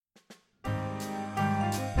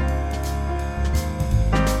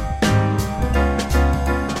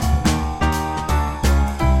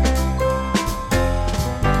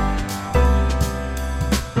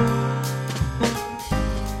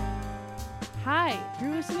Hi,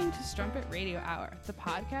 you're listening to Strumpet Radio Hour, the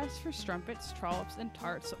podcast for strumpets, trollops, and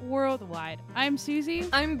tarts worldwide. I'm Susie.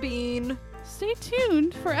 I'm Bean. Stay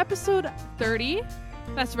tuned for episode 30.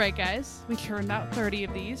 That's right, guys. We churned out 30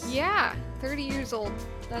 of these. Yeah, 30 years old.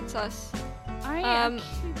 That's us. I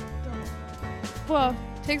actually don't. Well,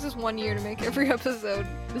 Takes us 1 year to make every episode.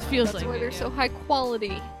 this feels That's like why it, they're yeah. so high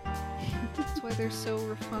quality. That's why they're so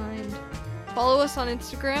refined. Follow us on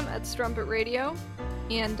Instagram at Strumpet Radio.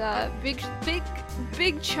 And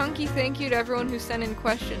big chunky thank you to everyone who sent in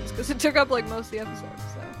questions, because it took up like most of the episodes.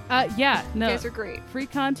 So Yeah, no. you guys are great. Free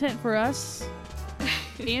content for us,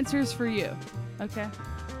 answers for you. Okay?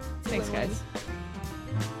 Thanks, Win-win. guys.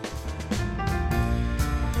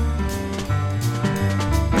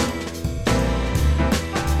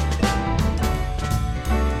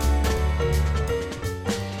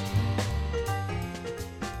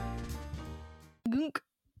 Gunk.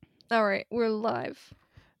 All right, we're live.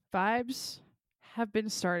 Vibes have been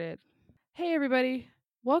started. Hey, everybody.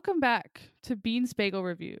 Welcome back to Bean's Bagel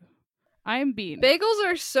Review. I'm Bean. Bagels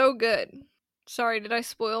are so good. Sorry, did I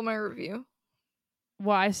spoil my review?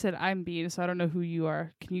 Well, I said I'm Bean, so I don't know who you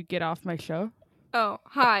are. Can you get off my show? Oh,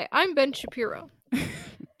 hi, I'm Ben Shapiro.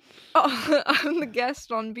 Oh, I'm the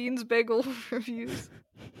guest on Bean's Bagel Reviews.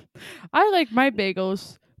 I like my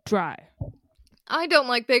bagels dry. I don't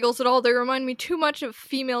like bagels at all. They remind me too much of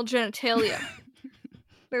female genitalia.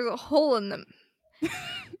 There's a hole in them.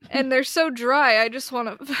 And they're so dry, I just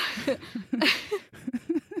want to...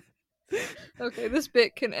 Okay, this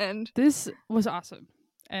bit can end. This was awesome.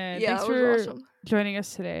 And Yeah, thanks it for was awesome. joining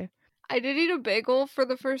us today. I did eat a bagel for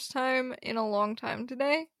the first time in a long time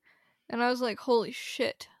today. And I was like, holy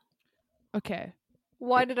shit. Okay.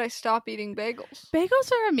 Why did I stop eating bagels?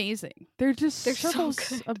 Bagels are amazing. They're just They're so circles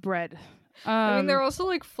good. of bread. I mean, they're also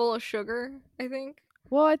like full of sugar, I think.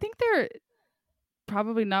 Well, I think they're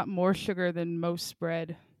probably not more sugar than most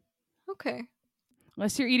bread. Okay.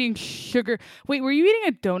 Unless you're eating sugar. Wait, were you eating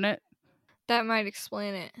a donut? That might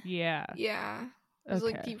explain it. Yeah. Yeah. It was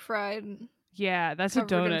Okay. like deep fried and Yeah, that's a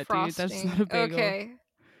covered in donut, dude. frosting. That's not a bagel. Okay.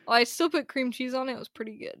 Well, I still put cream cheese on it. It was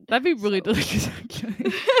pretty good. That'd be really So- delicious, actually.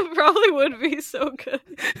 It probably would be so good.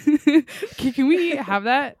 Can we have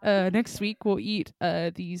that next week? We'll eat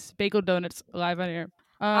these bagel donuts live on air.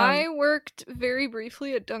 I worked very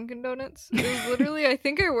briefly at Dunkin' Donuts. It was literally, I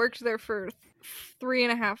think I worked there for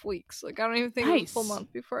 3.5 weeks. Like, I don't even think it was a full Nice.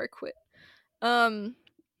 month before I quit. And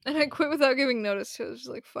I quit without giving notice, so I was just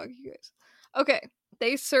like, fuck you guys. Okay.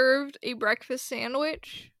 They served a breakfast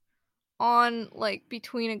sandwich on, like,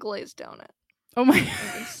 between a glazed donut. Oh my.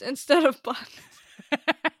 Instead of bun.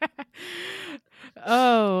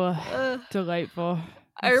 Oh, Ugh. delightful.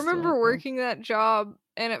 I That's remember delightful. working that job,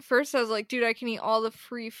 and at first I was like, dude, I can eat all the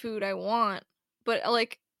free food I want. But,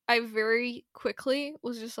 like, I very quickly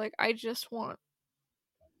was just like, I just want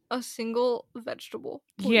a single vegetable.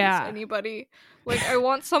 Please, Yeah. anybody. Like, I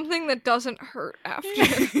want something that doesn't hurt after.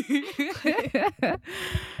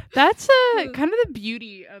 That's kind of the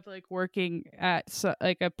beauty of like working at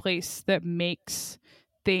like a place that makes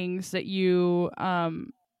things that you are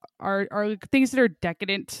like, things that are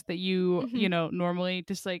decadent that you Mhm. normally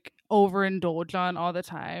just like overindulge on all the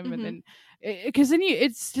time, Mhm. and then because then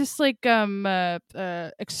it's just like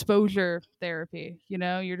exposure therapy.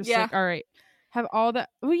 You're just Yeah. like, all right. Have all that.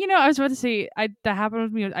 Well, I was about to say that happened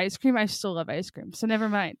with me with ice cream. I still love ice cream, so never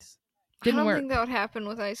mind. I Didn't don't work. think that would happen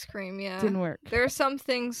with ice cream, yeah. Didn't work. There are some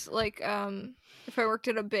things, like, if I worked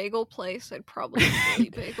at a bagel place, I'd probably still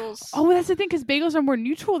eat bagels. Oh, that's the thing, because bagels are more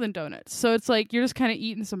neutral than donuts. So it's like you're just kind of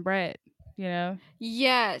eating some bread,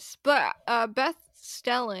 Yes, but Beth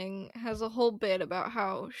Stelling has a whole bit about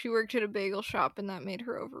how she worked at a bagel shop and that made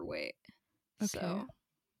her overweight. Okay.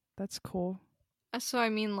 That's cool. So I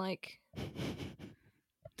mean, like,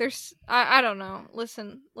 there's I don't know.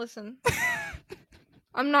 Listen.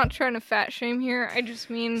 I'm not trying to fat shame here. I just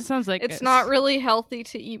mean Sounds like it's not really healthy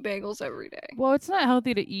to eat bagels every day, Well, it's not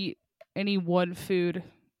healthy to eat any one food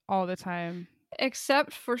all the time.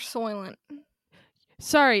 except for Soylent.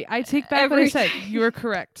 Sorry, I take back what I Every said. day. You are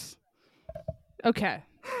correct. Okay.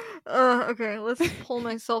 Okay, let's pull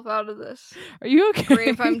myself out of this Are you okay?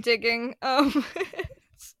 grave I'm digging.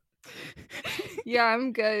 Yeah,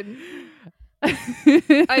 I'm good.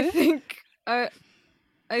 I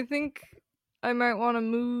think I might want to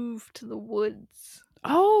move to the woods.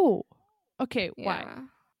 Oh. Okay. Why? Yeah.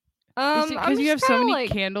 Is it I'm because you have just so kinda, many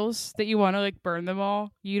like, candles that you want to like burn them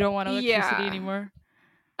all? You don't want electricity Yeah. anymore?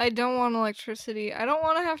 I don't want electricity. I don't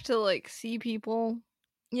want to have to like see people,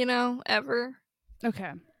 ever.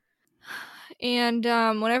 Okay. And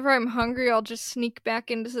whenever I'm hungry, I'll just sneak back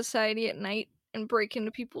into society at night and break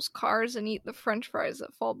into people's cars and eat the French fries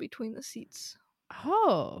that fall between the seats.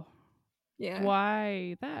 Oh, Yeah,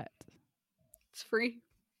 why that? it's free.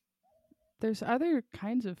 There's other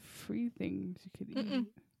kinds of free things you could Mm-mm.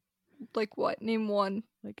 eat, Like what? Name one.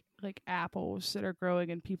 like apples that are growing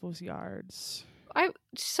in people's yards.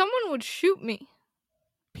 Someone would shoot me.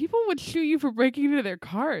 People would shoot you for breaking into their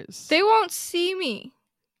cars. They won't see me.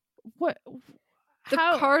 What? The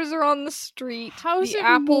cars are on the street. How's the it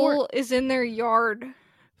apple is in their yard.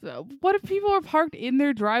 What if people are parked in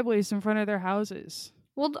their driveways in front of their houses?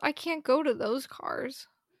 Well, I can't go to those cars.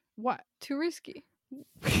 What? Too risky.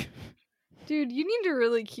 Dude, you need to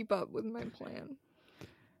really keep up with my plan.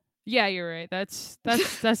 Yeah, you're right. That's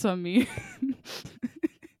on me.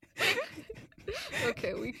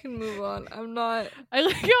 Okay, we can move on. I'm not. I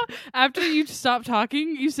like how after you stop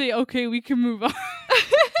talking, you say, "Okay, we can move on."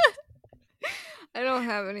 I don't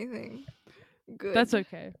have anything good. That's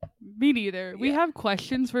okay. Me neither. We Yeah. have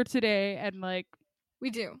questions for today, and We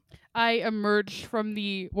do. I emerged from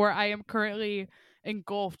where I am currently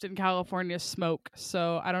engulfed in California smoke.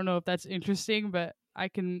 So I don't know if that's interesting, but I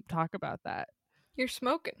can talk about that. You're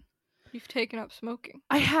smoking. You've taken up smoking.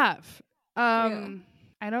 I have. Yeah.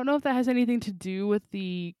 I don't know if that has anything to do with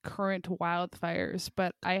the current wildfires,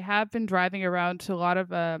 but I have been driving around to a lot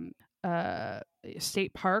of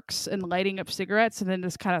state parks and lighting up cigarettes and then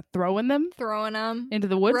just kind of throwing them into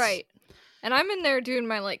the woods. Right. And I'm in there doing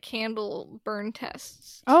my candle burn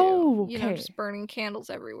tests. Too. Oh, okay. Just burning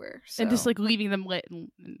candles everywhere. So. And just leaving them lit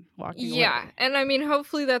and walking away. Yeah, and I mean,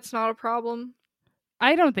 hopefully that's not a problem.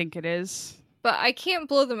 I don't think it is. But I can't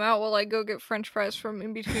blow them out while I go get French fries from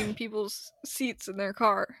in between people's seats in their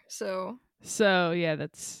car. So yeah,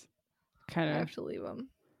 that's kind of. I have to leave them,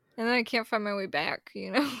 and then I can't find my way back.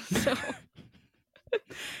 So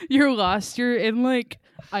you're lost. You're in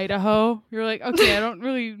Idaho. You're like, okay, I don't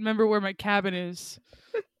really remember where my cabin is.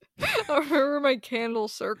 I don't remember where my candle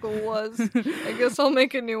circle was. I guess I'll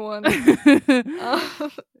make a new one.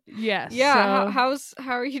 Yes. Yeah. How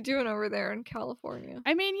are you doing over there in California?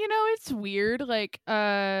 I mean, it's weird.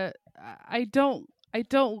 I don't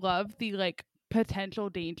love the potential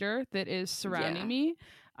danger that is surrounding me.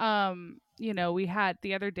 We had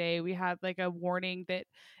the other day we had a warning that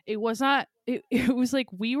it was not. It was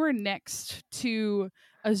we were next to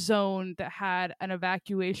a zone that had an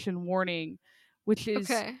evacuation warning, which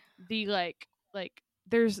is the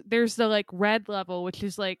there's the red level, which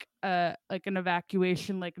is an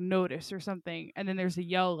evacuation notice or something, and then there's a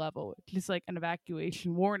yellow level, which is an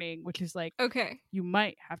evacuation warning, which is you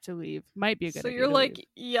might have to leave, might be a good idea. So you're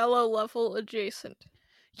yellow level adjacent.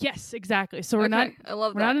 Yes, exactly. So we're not. I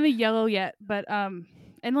love we're that. not in the yellow yet, but and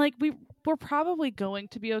we're probably going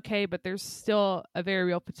to be okay, but there's still a very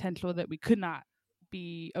real potential that we could not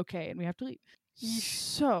be okay and we have to leave.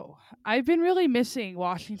 So I've been really missing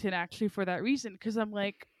Washington actually for that reason, because I'm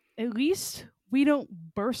at least we don't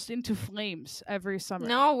burst into flames every summer.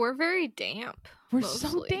 No, we're very damp. We're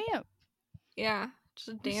mostly. so damp. Yeah,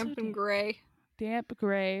 just damp and gray. Damp,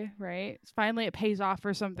 gray, right? Finally it pays off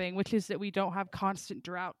for something, which is that we don't have constant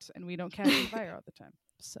drought and we don't catch on fire all the time.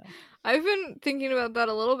 So I've been thinking about that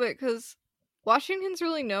a little bit, because Washington's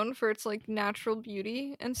really known for its natural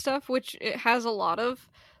beauty and stuff, which it has a lot of.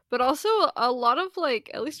 But also a lot of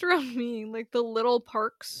at least around me, the little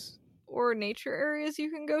parks or nature areas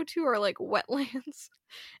you can go to are wetlands.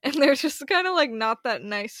 And they're just kind of not that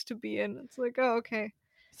nice to be in. It's oh, okay.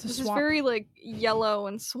 This is very yellow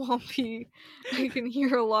and swampy. I can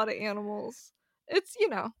hear a lot of animals. It's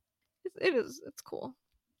it's cool.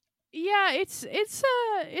 Yeah, it's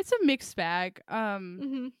a mixed bag.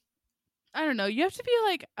 I don't know. You have to be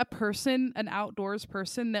an outdoors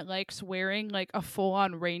person that likes wearing a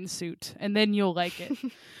full-on rain suit, and then you'll like it.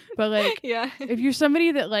 But yeah. If you're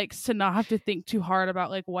somebody that likes to not have to think too hard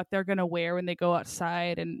about what they're gonna wear when they go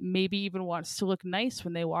outside, and maybe even wants to look nice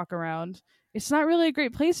when they walk around, it's not really a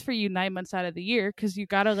great place for you 9 months out of the year, because you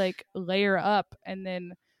gotta layer up, and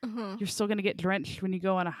then you're still gonna get drenched when you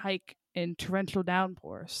go on a hike in torrential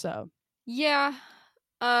downpour. So yeah.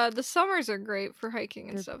 The summers are great for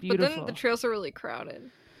hiking and stuff, beautiful. But then the trails are really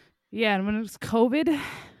crowded. Yeah, and when it's COVID,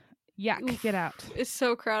 yuck, get out. It's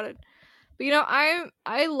so crowded. But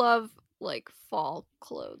I love fall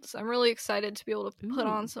clothes. I'm really excited to be able to put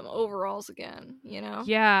on some overalls again,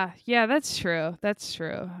 Yeah, that's true. That's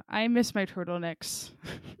true. I miss my turtlenecks.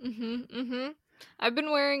 I've been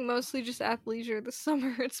wearing mostly just athleisure this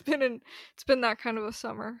summer. It's been that kind of a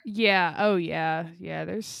summer. Yeah. Oh, yeah. Yeah.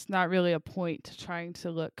 There's not really a point to trying to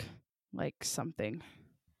look like something.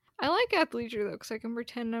 I like athleisure though, because I can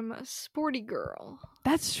pretend I'm a sporty girl.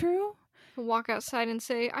 That's true. walk outside and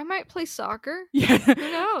say, I might play soccer. Yeah. Who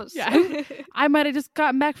knows? Yeah. I might have just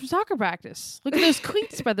gotten back from soccer practice. Look at those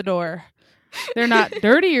cleats by the door. They're not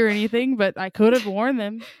dirty or anything, but I could have worn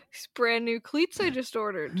them. These brand new cleats I just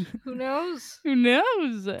ordered. Who knows? Who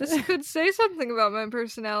knows? This could say something about my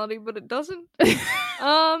personality, but it doesn't.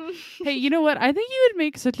 Hey, you know what? I think you would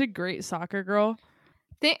make such a great soccer girl.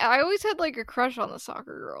 I always had like a crush on the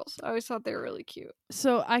soccer girls. I always thought they were really cute.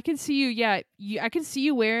 So I can see you, I can see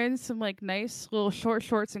you wearing some like nice little short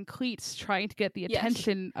shorts and cleats, trying to get the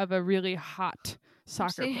attention of a really hot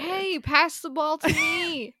soccer Say, player. hey, pass the ball to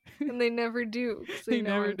me. And they never do, because they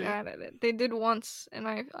know I'm bad at it. They did once, and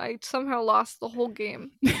I somehow lost the whole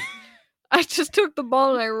game. I just took the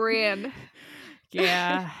ball and I ran.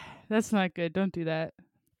 Yeah, that's not good. Don't do that.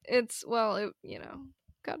 It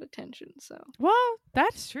got attention, so. Well,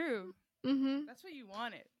 that's true. Mm-hmm. That's what you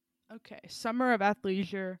wanted. Okay, summer of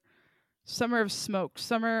athleisure, summer of smoke,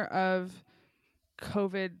 summer of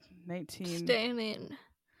COVID-19. Staying in.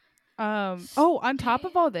 On top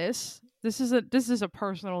of all this is a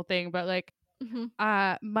personal thing, but like,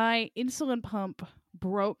 my insulin pump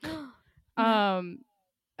broke. And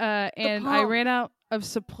I ran out of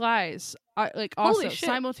supplies. Also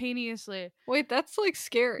simultaneously. Wait, that's like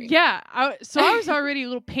scary. Yeah, I was already a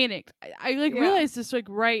little panicked. I realized this like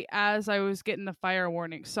right as I was getting the fire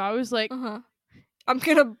warning. So I was like, I'm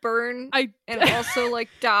gonna burn and also like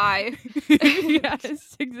die.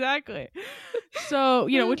 Yes, exactly. So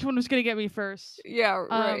which one was gonna get me first? Yeah,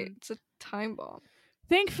 right. It's a time bomb.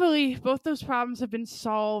 Thankfully, both those problems have been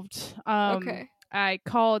solved. Okay. I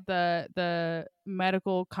called the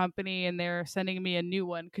medical company and they're sending me a new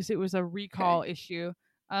one because it was a recall issue.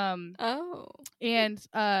 And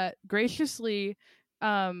graciously,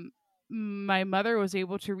 my mother was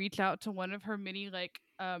able to reach out to one of her many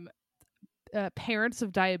parents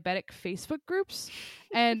of diabetic Facebook groups,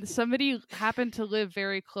 and somebody happened to live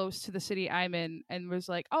very close to the city I'm in and was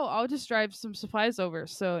like, oh, I'll just drive some supplies over.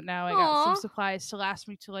 So now I got some supplies to last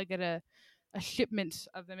me till I get a shipment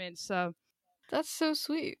of them in. So that's so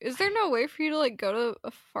sweet. Is there no way for you to like go to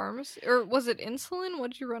a pharmacy, or was it insulin?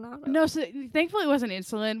 What did you run out of? No, so thankfully it wasn't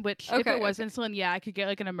insulin, which if it was insulin, I could get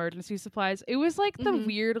like an emergency supplies. It was like the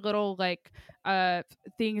weird little like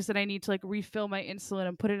things that I need to like refill my insulin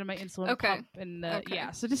and put it in my insulin pump and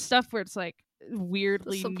so just stuff where it's like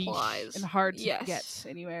weirdly niche and hard to get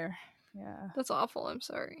anywhere. Yeah. That's awful. I'm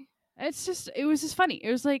sorry. It was just funny.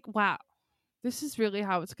 It was like, wow, this is really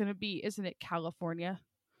how it's gonna be, isn't it, California?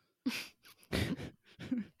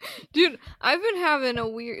 Dude, I've been having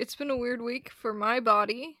it's been a weird week for my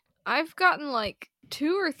body. I've gotten like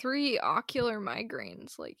 2 or 3 ocular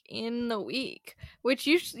migraines like in the week, which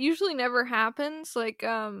usually never happens. Like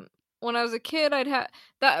when I was a kid, I'd have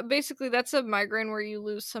that. Basically, that's a migraine where you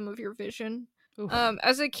lose some of your vision. Oof.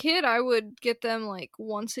 As a kid, I would get them like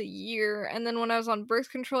once a year, and then when I was on birth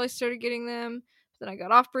control, I started getting them. Then I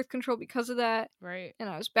got off birth control because of that. Right. And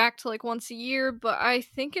I was back to like once a year, but I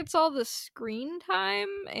think it's all the screen time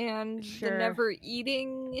and the never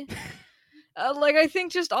eating. I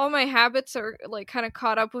think just all my habits are like kind of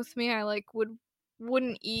caught up with me. I like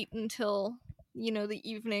wouldn't eat until, the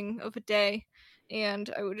evening of a day, and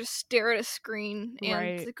I would just stare at a screen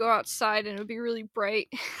and go outside and it would be really bright.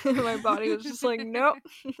 My body was just like, nope.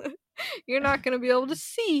 You're not going to be able to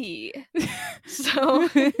see. So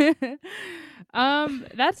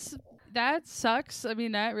that sucks. I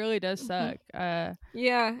mean, that really does suck. Yeah,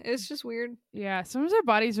 it's just weird. Yeah, sometimes our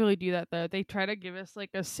bodies really do that though. They try to give us like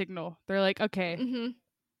a signal. They're like, okay,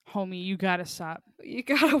 homie, you gotta stop. You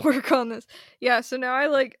gotta work on this. Yeah, so now I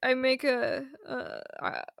make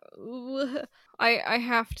I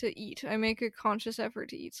have to eat. I make a conscious effort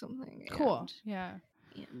to eat something. Cool. Yeah.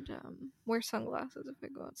 And wear sunglasses if I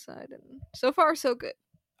go outside, and so far so good.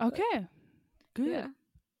 Okay. Good. Yeah.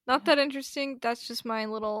 Not that interesting. That's just my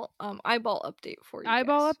little eyeball update for you.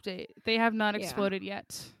 Eyeball update. They have not exploded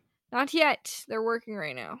yet. Not yet. They're working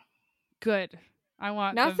right now. Good. I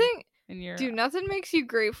want nothing. Your... Dude, nothing makes you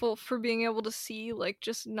grateful for being able to see, like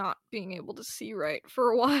just not being able to see right for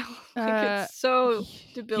a while. It's so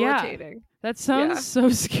debilitating. Yeah. That sounds so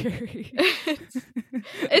scary.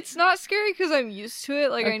 It's not scary because I'm used to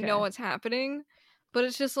it. Like I know what's happening, but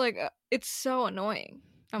it's just like it's so annoying.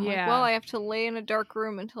 I'm like, well, I have to lay in a dark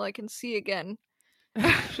room until I can see again.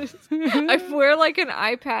 I wear like an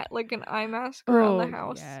eye mask around the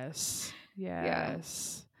house. Yes.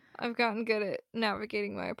 Yes. Yeah. I've gotten good at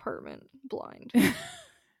navigating my apartment blind.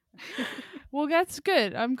 Well, that's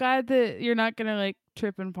good. I'm glad that you're not gonna like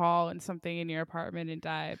trip and fall in something in your apartment and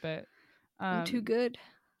die, but I'm too good.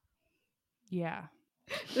 Yeah.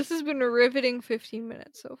 This has been a riveting 15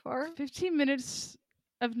 minutes so far. 15 minutes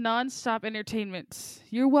of nonstop entertainment.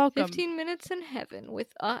 You're welcome. 15 minutes in heaven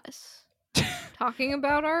with us. Talking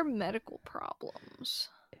about our medical problems.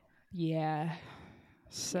 Yeah.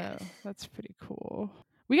 So Yes. that's pretty cool.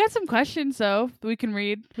 We got some questions though that we can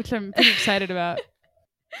read, which I'm pretty excited about.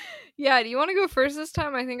 Yeah, do you want to go first this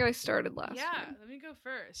time? I think I started last time. Let me go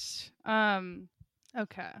first.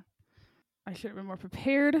 Okay. I should have been more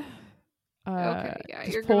prepared. Okay, yeah,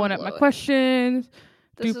 just you're pulling gonna up my blow it. questions.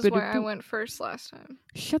 This is why I Doop-a-doop-doop. went first last time.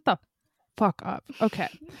 Shut the fuck up. Okay.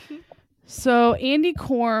 So Andy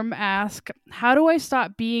Korm asked, "How do I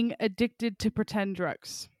stop being addicted to pretend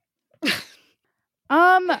drugs?"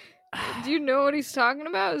 Do you know what he's talking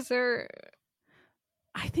about? Is there...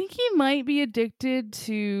 I think he might be addicted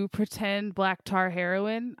to pretend black tar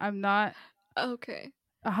heroin. I'm not Okay.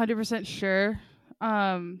 100% sure.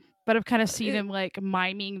 But I've kind of seen him like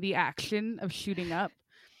miming the action of shooting up.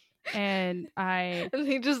 And And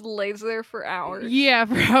he just lays there for hours. Yeah,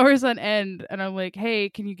 for hours on end. And I'm like, "Hey,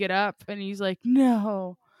 can you get up?" And he's like,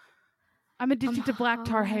 "No, I'm addicted to black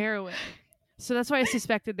tar heroin." So that's why I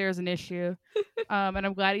suspected there was an issue. And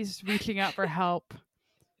I'm glad he's reaching out for help.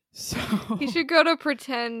 So He should go to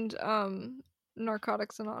pretend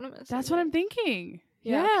Narcotics Anonymous. That's what I'm thinking.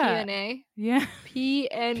 Yeah. Yeah. PNA. Yeah.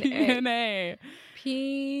 PNA.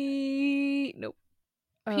 PNA. Nope.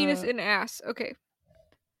 Penis in ass. Okay.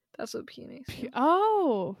 That's what PNA is.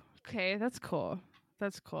 Oh, okay. That's cool.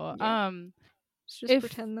 That's cool. Yeah. Just if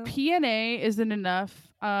pretend though. PNA isn't enough,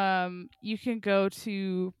 you can go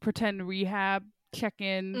to pretend rehab, check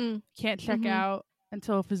in, can't check out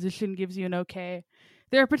until a physician gives you an okay.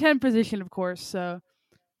 They're a pretend physician, of course, so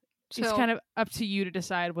it's kind of up to you to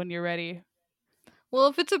decide when you're ready. Well,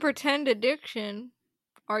 if it's a pretend addiction,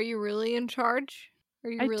 are you really in charge?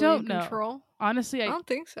 Are you really in control? Know. Honestly, I don't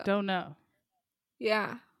think so. Don't know.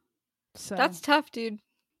 Yeah. So that's tough, dude.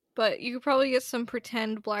 But you could probably get some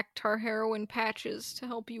pretend black tar heroin patches to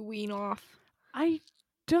help you wean off. I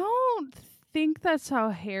don't think that's how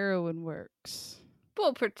heroin works.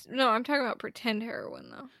 Well, no, I'm talking about pretend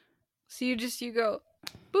heroin, though. So you go,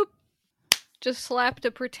 boop, just slapped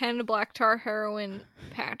a pretend black tar heroin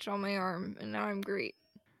patch on my arm, and now I'm great.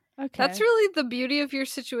 Okay. That's really the beauty of your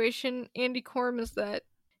situation, Andy Korm, is that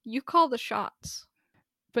you call the shots.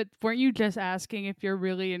 But weren't you just asking if you're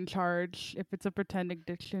really in charge, if it's a pretend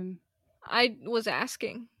addiction? I was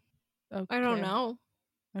asking. Okay. I don't know.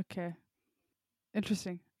 Okay.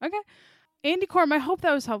 Interesting. Okay. Andy Korm, I hope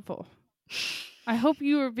that was helpful. I hope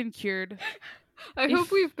you have been cured. I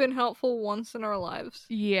hope we've been helpful once in our lives.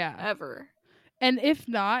 Yeah. Ever. And if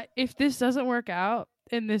not, if this doesn't work out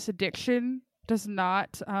and this addiction does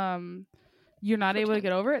not, you're not able to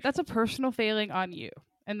get over it, that's a personal failing on you.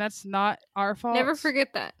 And that's not our fault. Never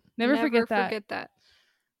forget that. Never forget that.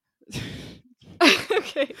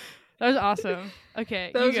 Okay. That was awesome.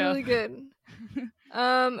 Okay. That was really good.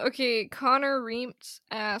 Okay, Connor Reemts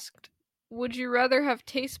asked, would you rather have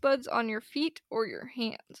taste buds on your feet or your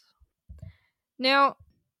hands? Now,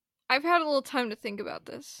 I've had a little time to think about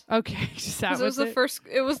this. Okay,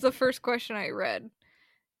 it was the first question I read.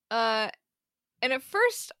 And at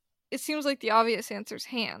first, it seems like the obvious answer is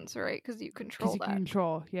hands, right? Because you control that.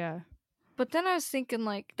 Control, yeah. But then I was thinking,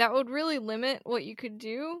 like, that would really limit what you could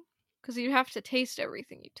do, because you'd have to taste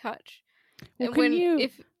everything you touch. Well, and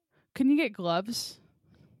can you get gloves?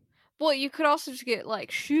 Well, you could also just get, like,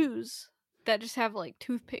 shoes that just have, like,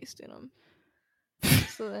 toothpaste in them.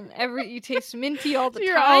 So then you taste minty all the time.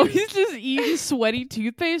 You're always just eating sweaty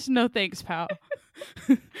toothpaste? No thanks, pal.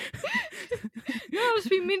 No, just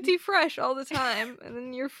be minty fresh all the time, and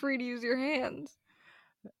then you're free to use your hands.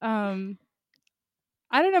 I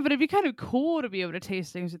don't know, but it'd be kind of cool to be able to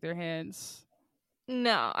taste things with your hands.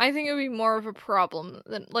 No, I think it would be more of a problem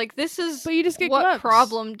than, like, this is. But you just get what gloves.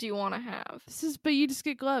 Problem do you want to have? But you just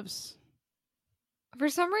get gloves. For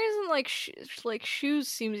some reason, like shoes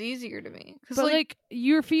seems easier to me. But like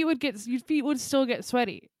your feet would still get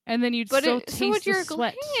sweaty, and then you'd still taste so would your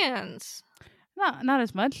sweat. Hands. Not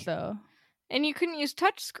as much though. And you couldn't use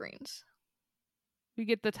touch screens. You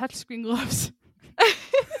get the touch screen gloves.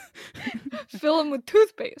 Fill them with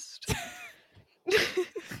toothpaste.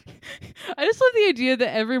 I just love the idea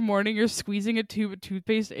that every morning you're squeezing a tube of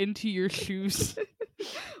toothpaste into your shoes.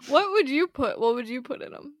 What would you put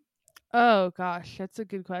in them? Oh gosh, that's a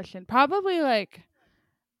good question. Probably like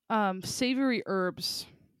savory herbs.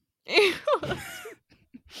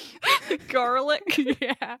 Garlic.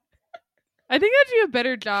 Yeah. I think I'd do a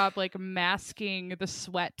better job like masking the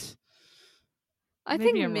sweat. I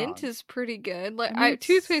think mint is pretty good. Like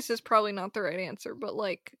toothpaste is probably not the right answer, but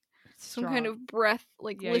like some kind of breath,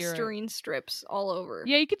 like Listerine strips all over.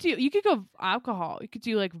 Yeah, you could go alcohol. You could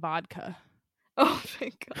do like vodka. Oh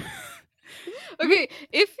my god. Okay,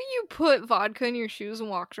 if you put vodka in your shoes and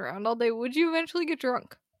walked around all day, would you eventually get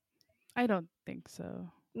drunk? I don't think so.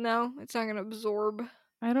 No, it's not gonna absorb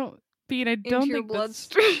I don't into think your that's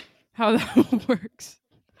bloodstream. how that works.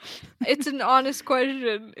 It's an honest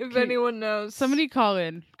question, if Okay, anyone knows. Somebody call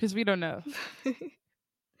in, because we don't know.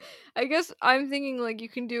 I guess I'm thinking like you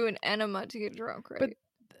can do an enema to get drunk, right? But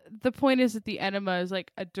the point is that the enema is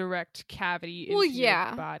like a direct cavity into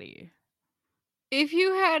your body. If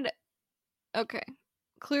you had... Okay.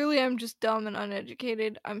 Clearly I'm just dumb and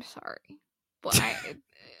uneducated. I'm sorry. But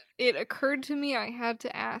it occurred to me I had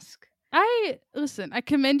to ask. I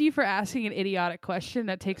commend you for asking an idiotic question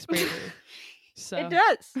that takes bravery. So. It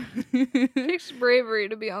does. It takes bravery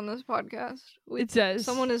to be on this podcast with it does.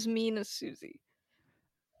 Someone as mean as Susie.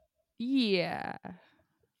 Yeah.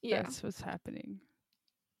 That's what's happening.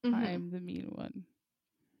 Mm-hmm. I'm the mean one.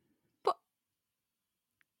 But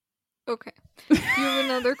okay. Do you have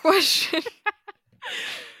another question?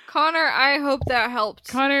 Connor, I hope that helped.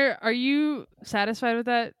 Connor, are you satisfied with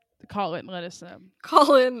that? Call in, let us know.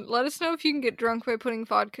 Call in. Let us know if you can get drunk by putting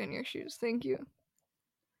vodka in your shoes. Thank you.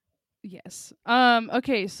 Yes.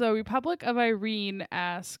 Okay, so Republic of Irene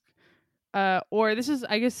asks, or this is,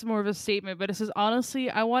 I guess, more of a statement, but it says, honestly,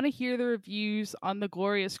 I want to hear the reviews on the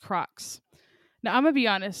glorious Crocs. Now, I'm going to be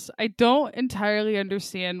honest, I don't entirely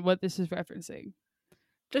understand what this is referencing.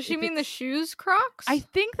 Does she mean the shoes Crocs? I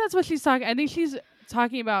think that's what she's talking. I think she's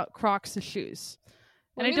talking about Crocs, the shoes.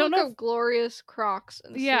 And I don't know if glorious Crocs.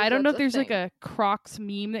 Yeah, I don't know if there's like a Crocs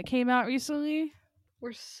meme that came out recently.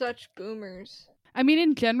 We're such boomers. I mean,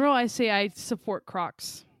 in general, I say I support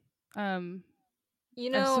Crocs. You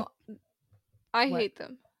know, I hate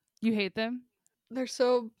them. You hate them?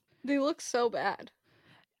 They look so bad.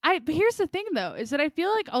 But here's the thing, though, is that I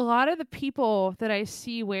feel like a lot of the people that I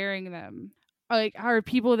see wearing them are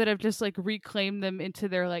people that have just like reclaimed them into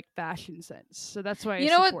their like fashion sense. So that's why I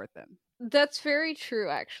support them. That's very true,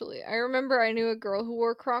 actually. I remember I knew a girl who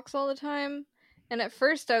wore Crocs all the time, and at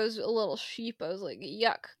first I was a little sheep. I was like,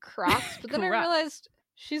 yuck, Crocs. But then I realized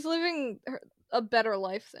she's living a better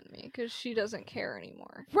life than me because she doesn't care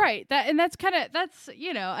anymore. Right. That's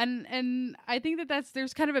you know, and I think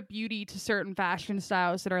there's kind of a beauty to certain fashion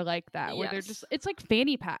styles that are like that, where they're just, it's like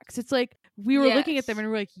fanny packs. It's like we were looking at them and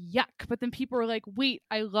we're like, yuck, but then people are like, wait,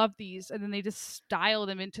 I love these, and then they just style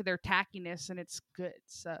them into their tackiness, and it's good.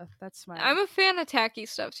 So that's I'm a fan of tacky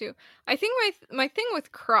stuff too. I think my thing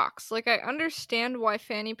with Crocs, like, I understand why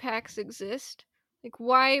fanny packs exist. Like,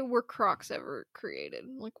 why were Crocs ever created?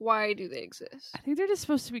 Like, why do they exist? I think they're just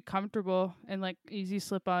supposed to be comfortable and, like, easy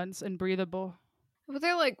slip-ons and breathable. But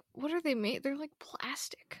they're like, what are they made? They're like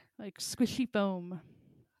plastic. Like squishy foam.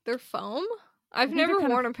 They're foam? I've never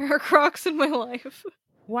worn a pair of Crocs in my life.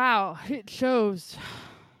 Wow, it shows.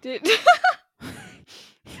 Because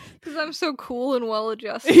I'm so cool and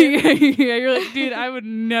well-adjusted. Yeah, you're like, dude, I would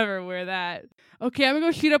never wear that. Okay, I'm gonna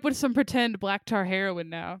go shoot up with some pretend black tar heroin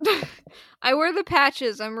now. I wear the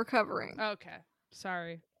patches. I'm recovering. Okay.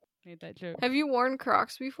 Sorry. Made that joke. Have you worn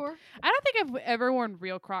Crocs before? I don't think I've ever worn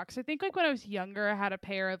real Crocs. I think like when I was younger, I had a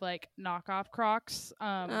pair of like knockoff Crocs.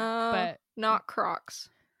 But not Crocs.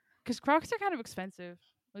 Because Crocs are kind of expensive.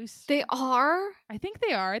 At least they are? I think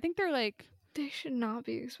they are. I think they're like... They should not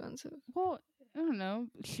be expensive. Well, I don't know.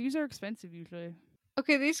 Shoes are expensive usually.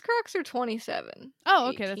 Okay, these Crocs are $27. Oh,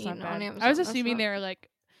 okay, that's not bad. I was assuming they were like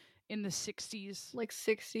in the 60s. Like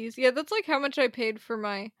 60s. Yeah, that's like how much I paid for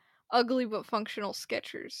my ugly but functional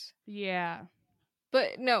Skechers. Yeah.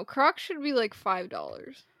 But no, Crocs should be like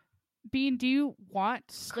 $5. Bean, do you want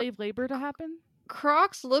slave labor to happen?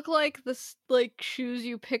 Crocs look like the shoes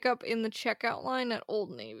you pick up in the checkout line at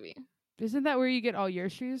Old Navy. Isn't that where you get all your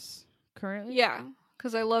shoes currently? Yeah,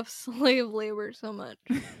 because I love slave labor so much.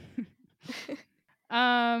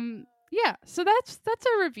 Yeah, so that's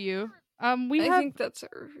a review. I think that's a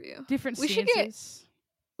review. Different stances.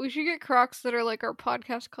 We should get Crocs that are like our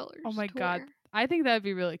podcast colors. Oh my god. I think that'd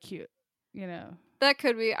be really cute. You know. That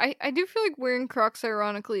could be. I do feel like wearing Crocs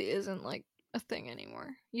ironically isn't like a thing anymore.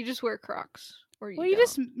 You just wear Crocs. Or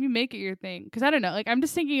you make it your thing. Because I don't know. Like, I'm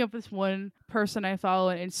just thinking of this one person I follow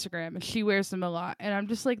on Instagram, and she wears them a lot. And I'm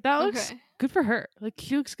just like, that looks good for her. Like,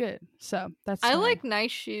 she looks good. So that's I like nice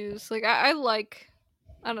shoes. Like, I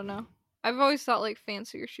don't know. I've always thought like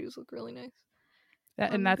fancier shoes look really nice.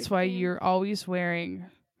 And that's why you're always wearing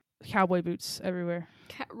cowboy boots everywhere.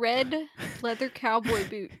 Red leather cowboy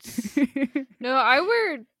boots. No, I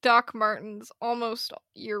wear Doc Martens almost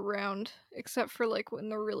year round, except for like in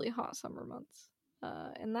the really hot summer months.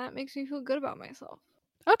 And that makes me feel good about myself.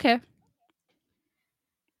 Okay.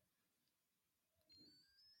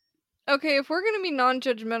 Okay, if we're gonna be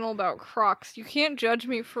non-judgmental about Crocs, you can't judge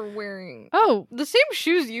me for wearing the same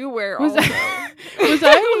shoes you wear. Was also, was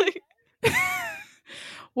I?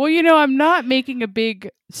 Well, I'm not making a big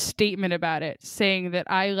statement about it, saying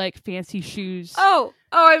that I like fancy shoes. Oh,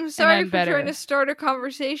 I'm sorry I'm for better. trying to start a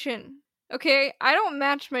conversation. Okay, I don't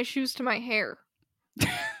match my shoes to my hair.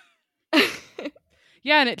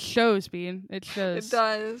 Yeah, and it shows, Bean. It shows. It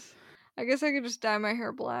does. I guess I could just dye my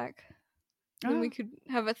hair black. Then we Oh. could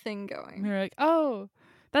have a thing going. And you're like, oh,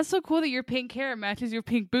 that's so cool that your pink hair matches your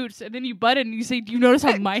pink boots. And then you butt it and you say, do you notice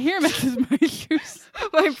how my hair matches my shoes?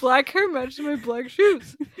 My black hair matches my black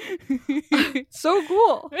shoes. So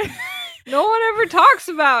cool. No one ever talks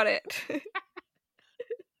about it.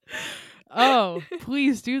 Oh,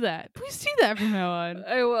 please do that. Please do that from now on.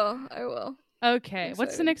 I will. Okay,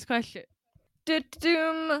 what's the next question?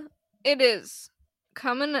 Doom. It is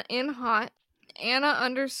coming in hot.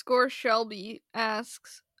 Anna_Shelby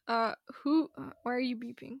asks, why are you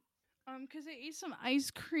beeping? Because I ate some ice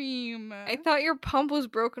cream. I thought your pump was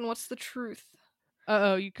broken. What's the truth?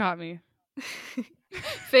 Uh-oh, you caught me.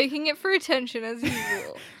 Faking it for attention as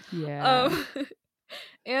usual. Yeah.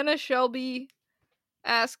 Anna Shelby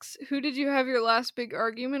asks, who did you have your last big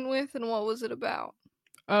argument with and what was it about?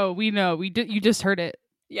 Oh, we know. You just heard it.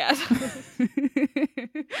 Yes.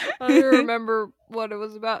 I don't remember what it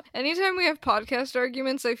was about. Anytime we have podcast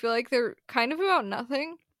arguments, I feel like they're kind of about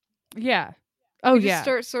nothing. Yeah. Oh, we yeah. just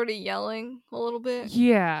start sort of yelling a little bit.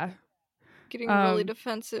 Yeah. Getting really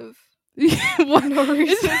defensive. For no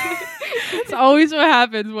reason. It's always what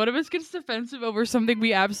happens. One of us gets defensive over something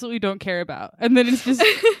we absolutely don't care about. And then it's just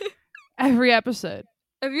every episode.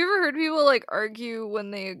 Have you ever heard people like argue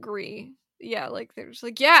when they agree? Yeah, like they're just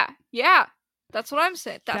like, yeah. That's what I'm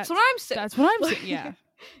saying. That's what I'm saying. That's what I'm saying. Yeah.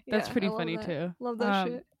 That's pretty funny that. too. Love that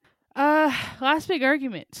shit. Last big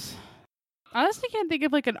argument. I honestly can't think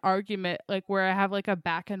of like an argument like where I have like a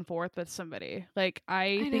back and forth with somebody. Like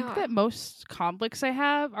I think that most conflicts I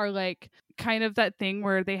have are like kind of that thing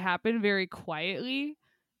where they happen very quietly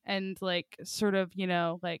and like sort of,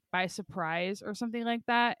 like by surprise or something like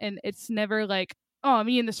that. And it's never like, oh,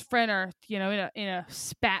 me and this friend are, in a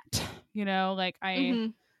spat, like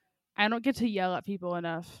I don't get to yell at people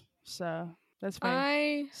enough. So that's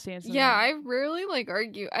my stance. I rarely like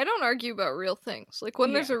argue. I don't argue about real things. Like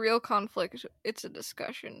when there's a real conflict, it's a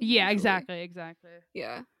discussion. Yeah, usually. exactly.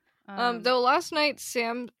 Yeah. Though last night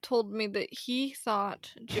Sam told me that he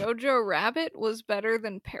thought Jojo Rabbit was better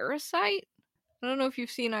than Parasite. I don't know if you've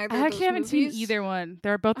seen either of those movies. I actually haven't seen either one.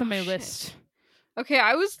 They're both on my list. Okay,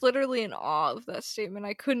 I was literally in awe of that statement.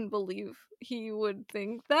 I couldn't believe he would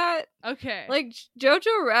think that. Okay. Like,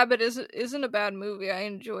 Jojo Rabbit isn't a bad movie. I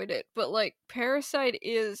enjoyed it. But, like, Parasite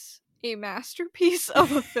is a masterpiece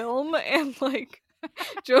of a film. And, like,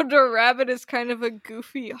 Jojo Rabbit is kind of a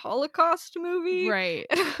goofy Holocaust movie. Right.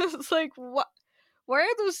 And I was like, what? Why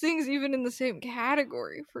are those things even in the same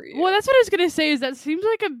category for you? Well, that's what I was going to say, is that seems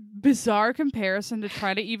like a bizarre comparison to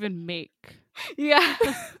try to even make. Yeah.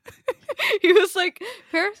 He was like,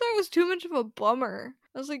 Parasite was too much of a bummer.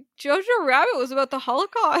 I was like, Jojo Rabbit was about the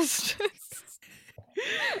Holocaust.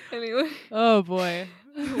 Anyway. Oh, boy.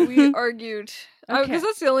 We argued. Because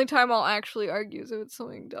that's the only time I'll actually argue is if it's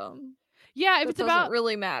something dumb. Yeah, if it's about... doesn't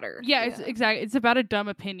really matter. Yeah, it's exactly. It's about a dumb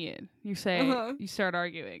opinion. You say, you start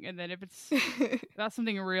arguing. And then if it's about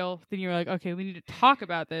something real, then you're like, okay, we need to talk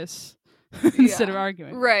about this. Instead of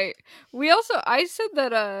arguing. Right. I said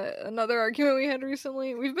that another argument we had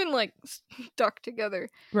recently, we've been like stuck together.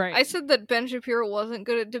 Right. I said that Ben Shapiro wasn't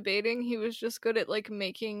good at debating. He was just good at like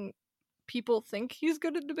making people think he's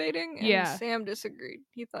good at debating. And Sam disagreed.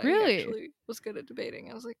 He thought he actually was good at debating.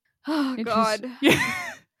 I was like, oh God. Yeah.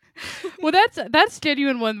 Well, that's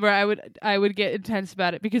genuine one where I would get intense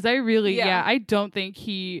about it because I really I don't think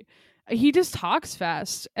he just talks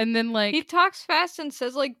fast, and then like he talks fast and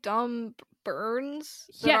says like dumb burns.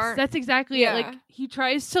 Yes, that's exactly it. Like he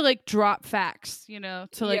tries to like drop facts,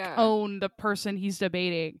 to like own the person he's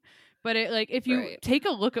debating. But it like if you take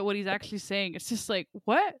a look at what he's actually saying, it's just like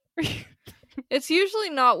what? It's usually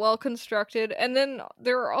not well constructed, and then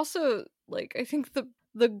there are also like I think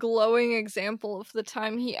the glowing example of the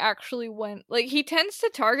time he actually went like he tends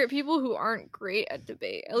to target people who aren't great at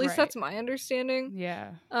debate. At least that's my understanding. Yeah.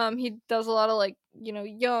 He does a lot of like,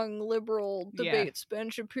 young liberal debates, Ben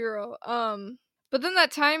Shapiro. But then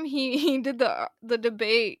that time he did the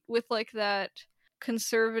debate with like that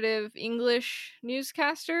conservative English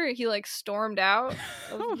newscaster. He like stormed out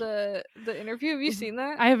of the interview. Have you seen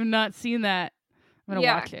that? I have not seen that. I'm gonna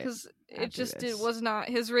watch it. Because it was not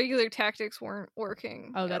his regular tactics weren't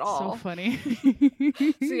working. Oh, that's at all. so funny.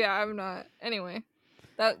 So yeah, I'm not. Anyway,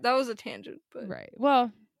 that was a tangent, but right.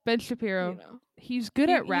 Well, Ben Shapiro. You know, He's good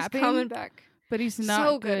at rapping, he's coming back. but he's not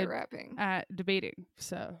So good at rapping. at debating.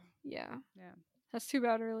 So Yeah. Yeah. That's too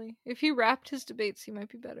bad, really. If he rapped his debates, he might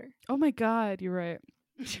be better. Oh my God, you're right.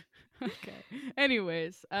 Okay.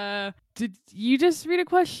 Anyways, did you just read a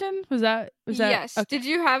question? Was that? Yes. Okay. Did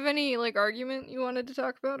you have any like argument you wanted to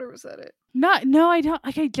talk about, or was that it? No, I don't.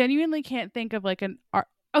 Like, I genuinely can't think of like an.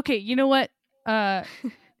 Okay, you know what?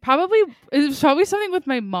 Probably it was probably something with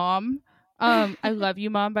my mom. I love you,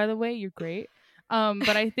 Mom. By the way, you're great.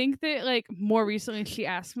 But I think that like more recently, she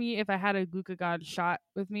asked me if I had a glucagon shot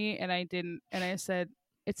with me, and I didn't, and I said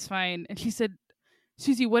it's fine, and she said,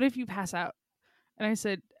 Susie, what if you pass out? And I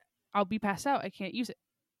said, I'll be passed out. I can't use it.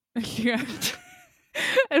 Yeah.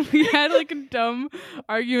 And we had like a dumb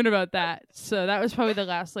argument about that. So that was probably the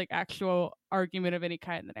last like actual argument of any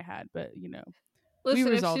kind that I had. But we Listen,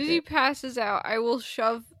 if resolved Susie it. passes out, I will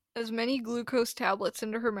shove as many glucose tablets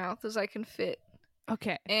into her mouth as I can fit,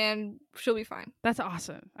 Okay. and she'll be fine. That's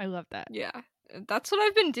awesome. I love that. Yeah. That's what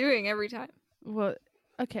I've been doing every time. Well,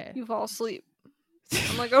 okay. You fall asleep.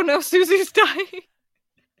 I'm like, oh no, Susie's dying.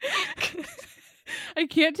 I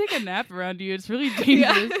can't take a nap around you. It's really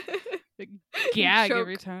dangerous. Yeah. Like, gag Choke.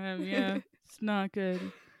 every time. Yeah. It's not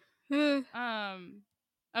good. Okay.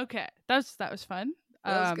 That was fun.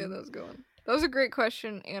 That was good. That was a good one. That was a great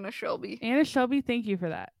question, Anna Shelby. Anna Shelby, thank you for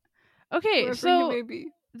that. Okay, Wherever so you may be.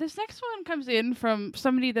 this next one comes in from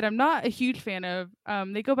somebody that I'm not a huge fan of.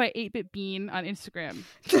 They go by 8-Bit Bean on Instagram.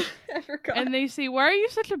 I forgot. And they say, why are you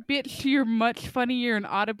such a bitch to your much funnier and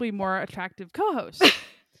audibly more attractive co-host?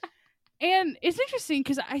 And it's interesting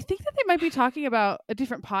because I think that they might be talking about a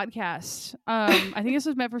different podcast. I think this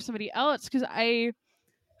was meant for somebody else because I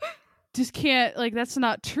just can't, like, that's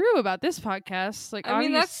not true about this podcast. Like, I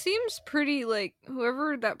mean, that seems pretty, like,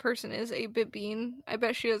 whoever that person is, 8-Bit Bean, I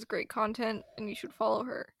bet she has great content and you should follow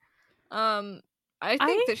her. I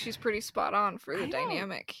think that she's pretty spot on for the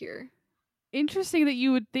dynamic here. Interesting that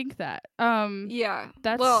you would think that. Yeah.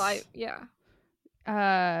 That's, well, I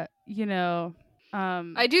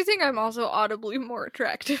do think I'm also audibly more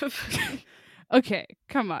attractive. Okay,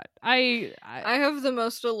 come on. I have the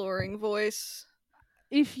most alluring voice.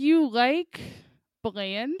 If you like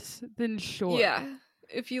bland, then sure. Yeah.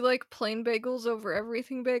 If you like plain bagels over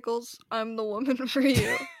everything bagels, I'm the woman for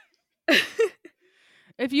you.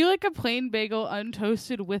 If you like a plain bagel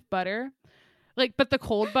untoasted with butter, like, but the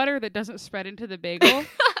cold butter that doesn't spread into the bagel,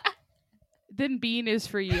 then Bean is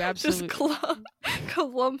for you, absolutely. Just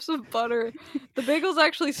clumps of butter. The bagel's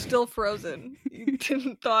actually still frozen. You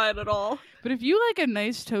didn't thaw it at all. But if you like a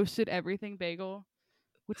nice toasted everything bagel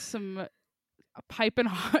with some piping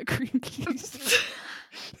hot cream cheese,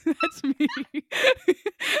 that's me. I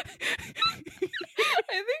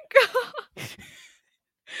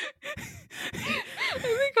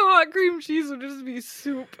think hot cream cheese would just be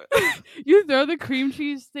soup. You throw the cream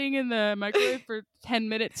cheese thing in the microwave for 10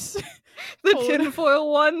 minutes. The tinfoil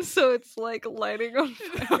one, so it's like lighting on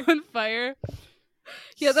fire. On fire.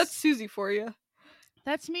 Yeah, that's Susie for you.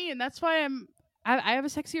 That's me, and that's why I have a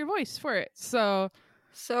sexier voice for it. So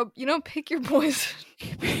pick your poison.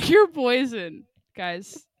 Pick your poison,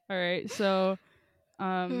 guys. All right. So,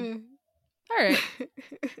 all right.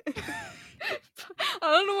 I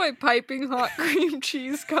don't know why piping hot cream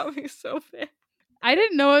cheese got me so bad. I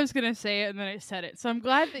didn't know I was gonna say it, and then I said it. So I'm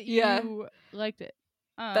glad that you liked it.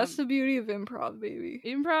 That's the beauty of improv, baby.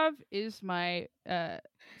 Improv is my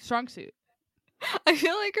strong suit. I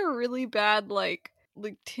feel like a really bad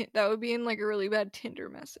that would be in like a really bad Tinder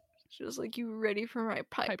message. Just like, you ready for my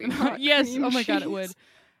piping hot yes. cream Oh my cheese? God, it would.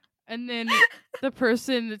 And then the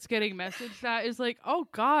person that's getting messaged that is like, oh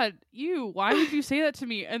God, why would you say that to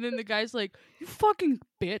me? And then the guy's like, you fucking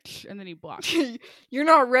bitch. And then he blocks. You're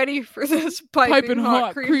not ready for this piping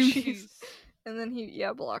hot cream cheese. And then he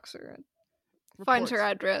blocks her and finds her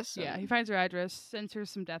address. Yeah, he finds her address, sends her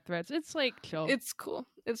some death threats. It's like chill. It's cool.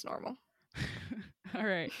 It's normal. All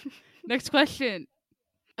right. Next question.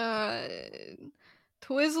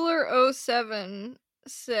 Twizzler07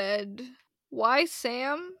 said, why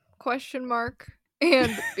Sam? ?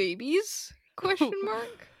 And babies? ? I think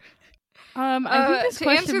this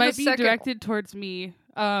question might be directed towards me.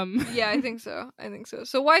 Yeah, I think so.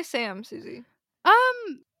 So why Sam, Susie?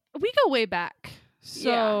 We go way back.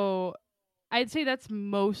 So I'd say that's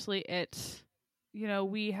mostly it.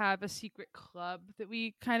 We have a secret club that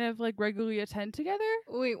we kind of like regularly attend together.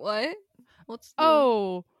 Wait, what? What's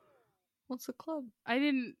the club?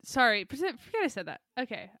 Sorry, forget I said that.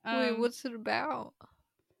 Okay. Wait, what's it about?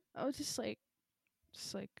 Oh, just like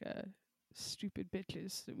stupid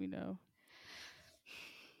bitches that we know.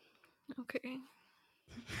 Okay.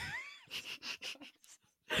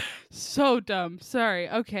 so dumb. Sorry.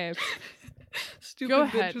 Okay. Stupid Go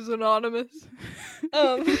bitch ahead. was anonymous.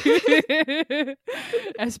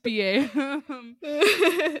 SBA.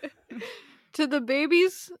 To the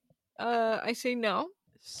babies, I say no.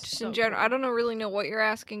 Just So in general, cool. I don't really know what you're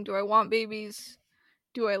asking. Do I want babies?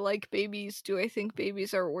 Do I like babies? Do I think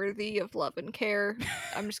babies are worthy of love and care?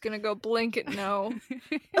 I'm just gonna go blanket no.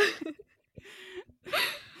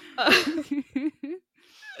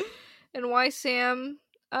 And why Sam?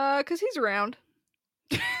 'Cause he's around.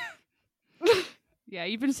 Yeah,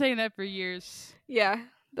 you've been saying that for years. Yeah,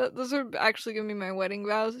 those are actually gonna be my wedding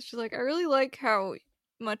vows. It's just like I really like how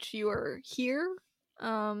much you are here,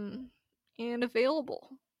 and available.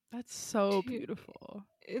 That's so to- beautiful.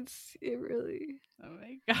 It really. Oh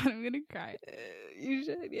my god, I'm gonna cry. You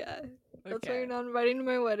should, yeah. That's why Okay. you're not inviting to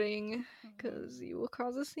my wedding, because you will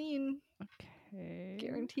cause a scene, Okay.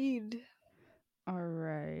 guaranteed. All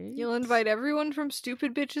right. You'll invite everyone from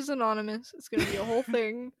Stupid Bitches Anonymous. It's gonna be a whole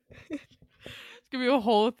thing. It's gonna be a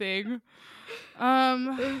whole thing.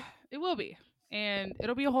 It will be, and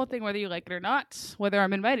it'll be a whole thing whether you like it or not, whether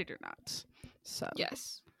I'm invited or not. So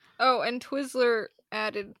Yes. Oh, and Twizzler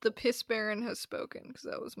added, "The Piss Baron has spoken," because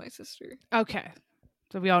that was my sister. okay,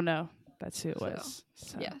 so we all know that's who it So, was.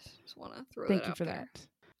 So Yes, just want to throw thank that you out for there. that.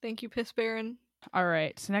 Thank you, Piss Baron. All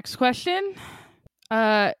right, so next question.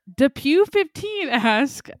 Depew15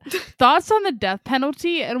 asks, thoughts on the death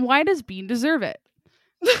penalty and why does Bean deserve it?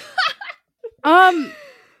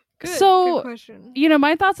 Good, So, good question. You know,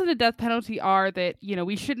 my thoughts on the death penalty are that, you know,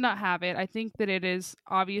 we should not have it. I think that it is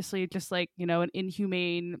obviously just like, you know, an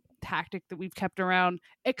inhumane tactic that we've kept around,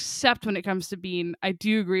 except when it comes to Bean. I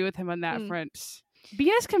do agree with him on that front.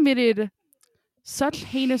 Bean has committed such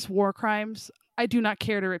heinous war crimes. I do not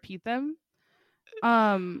care to repeat them.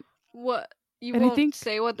 What? You and I won't think-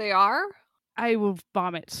 say what they are? I will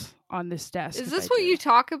vomit on this desk. Is if this I what do. you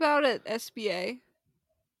talk about at SBA?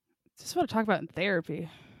 This is what I talk about in therapy.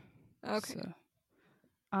 Okay. So,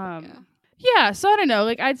 Yeah. yeah, so I don't know.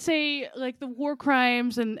 Like, I'd say, like, the war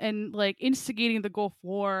crimes and like, instigating the Gulf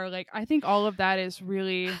War, like, I think all of that is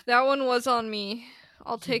really... That one was on me.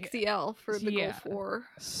 I'll take Yeah. the L for the Yeah. Gulf War.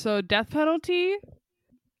 So, death penalty?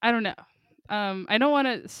 I don't know. I don't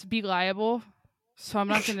want to be liable, so I'm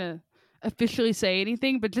not going to officially say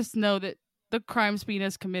anything, but just know that the crimes Bean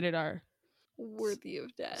has committed are Worthy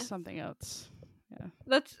of death. something else. Yeah.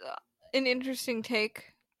 That's an interesting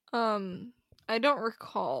take. I don't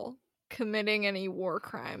recall committing any war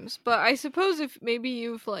crimes, but I suppose if maybe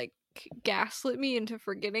you've like gaslit me into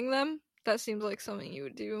forgetting them, that seems like something you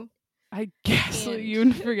would do. I gaslit And- you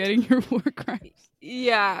into forgetting your war crimes.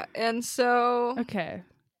 Yeah, and so Okay.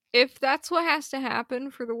 if that's what has to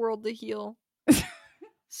happen for the world to heal,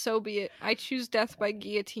 so be it. I choose death by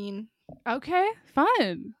guillotine. Okay,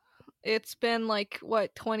 fun. It's been like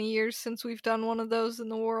what 20 years since we've done one of those in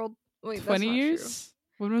the world. Wait, that's 20 not years?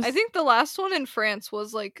 When true. was I think the last one in France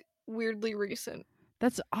was like weirdly recent.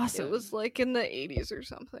 That's awesome. It was like in the 80s or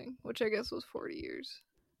something, which I guess was 40 years.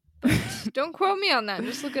 But don't quote me on that.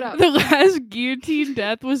 Just look it up. The last guillotine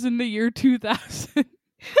death was in the year 2000.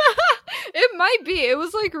 It might be. It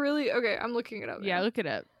was like really okay. I'm looking it up. Yeah, now. look it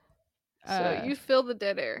up. So you fill the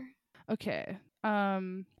dead air. Okay.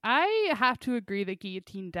 I have to agree that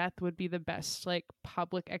guillotine death would be the best, like,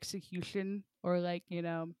 public execution or, like, you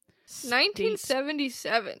know, state-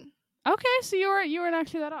 1977. Okay, so you weren't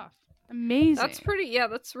actually that off. Amazing. That's pretty. Yeah,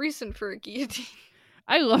 that's recent for a guillotine.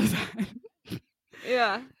 I love that.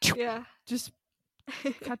 Yeah. Yeah. Just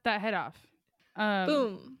cut that head off.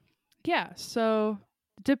 Boom. Yeah. So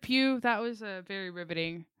Depew, that was a very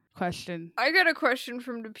riveting question. I got a question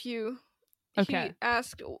from Depew. Okay. He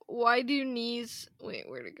asked, why do knees... Wait,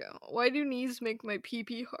 where'd it go? Why do knees make my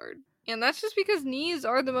pee-pee hard? And that's just because knees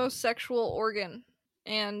are the most sexual organ.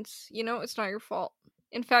 And, you know, it's not your fault.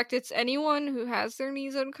 In fact, it's anyone who has their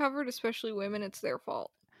knees uncovered, especially women, it's their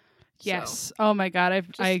fault. Yes. Oh my god,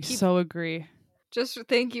 I keep- so agree. Just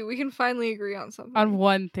thank you. We can finally agree on something. On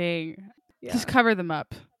one thing. Yeah. Just cover them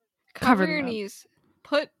up. cover them your up. knees.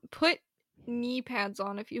 Put knee pads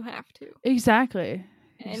on if you have to. Exactly.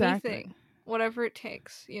 Anything. Whatever it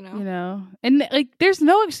takes, you know? You know? And like there's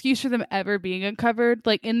no excuse for them ever being uncovered.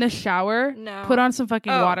 Like in the shower, No. put on some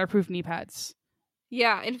fucking Oh. waterproof knee pads.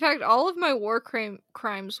 Yeah, in fact, all of my war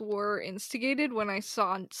crimes were instigated when I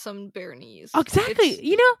saw some bare knees. Oh, exactly. It's-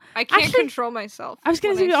 You know, I can't actually, control myself. I was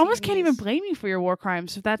gonna when say you see almost can't even knees. blame me for your war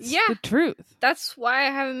crimes if that's Yeah. the truth. That's why I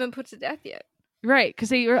haven't been put to death yet. Right, because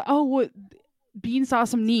they were, Bean saw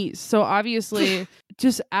some knees. So obviously,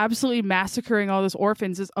 just absolutely massacring all those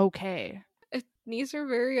orphans is okay. Knees are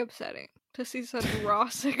very upsetting to see such raw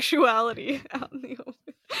sexuality out in the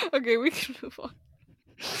open. Okay, we can move on.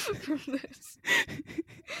 from this.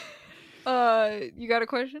 You got a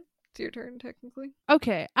question? It's your turn, technically.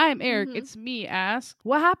 Okay, I'm Eric. Mhm. It's me. Ask,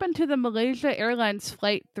 what happened to the Malaysia Airlines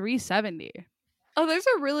Flight 370? Oh, there's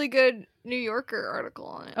a really good New Yorker article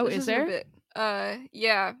on it. Oh, This is isn't there? a bit.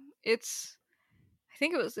 Yeah, it's. I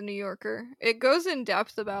think it was the New Yorker. It goes in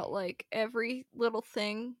depth about like every little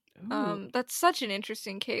thing. Ooh. That's such an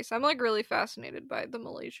interesting case. I'm like really fascinated by the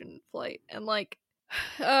Malaysian flight, and like,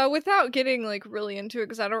 without getting like really into it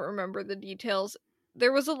because I don't remember the details.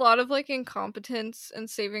 There was a lot of like incompetence and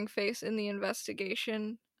saving face in the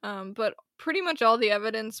investigation. But pretty much all the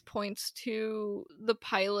evidence points to the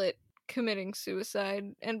pilot committing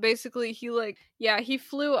suicide, and basically he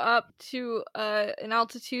flew up to an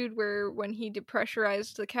altitude where when he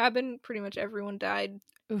depressurized the cabin pretty much everyone died.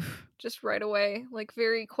 Oof. Just right away, like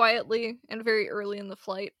very quietly and very early in the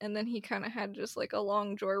flight, and then he kind of had just like a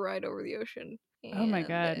long joyride over the ocean and Oh my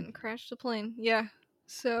God. then crashed the plane. Yeah,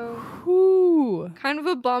 so Whew. kind of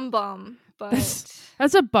a bum, but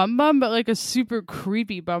That's a bum, but like a super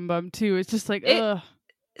creepy bum too. It's just like, ugh.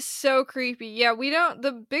 so creepy. Yeah, we don't.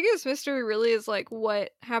 The biggest mystery really is like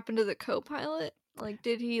what happened to the co-pilot. Like,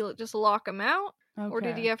 did he just lock him out, or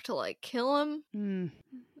did he have to like kill him?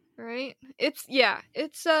 Right? It's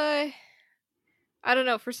I don't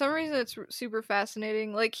know. For some reason, it's super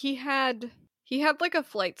fascinating. Like he had like a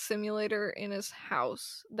flight simulator in his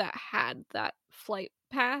house that had that flight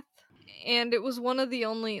path. And it was one of the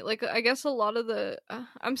only, like, I guess a lot of the,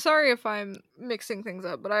 I'm sorry if I'm mixing things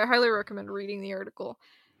up, but I highly recommend reading the article.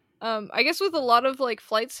 I guess with a lot of, like,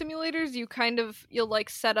 flight simulators, you'll, like,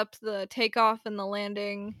 set up the takeoff and the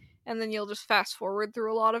landing, and then you'll just fast forward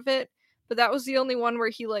through a lot of it. But that was the only one where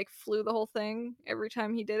he, like, flew the whole thing every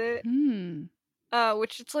time he did it.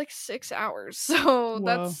 Which it's, like, 6 hours. So Whoa.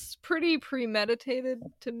 That's pretty premeditated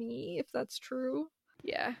to me, if that's true.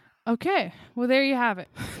 Yeah. Okay, well there you have it.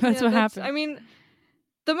 That's what happened. I mean,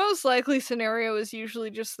 the most likely scenario is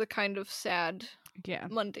usually just the kind of sad,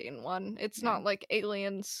 mundane one. It's not like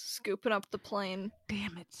aliens scooping up the plane.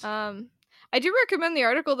 Damn it. I do recommend the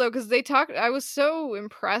article though because I was so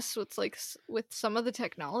impressed with some of the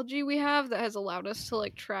technology we have that has allowed us to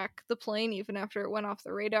like track the plane even after it went off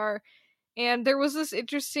the radar. And there was this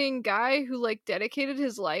interesting guy who like dedicated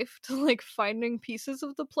his life to like finding pieces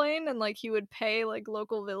of the plane, and like he would pay like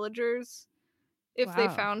local villagers if they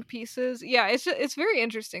found pieces. Yeah, it's very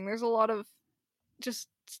interesting. There's a lot of just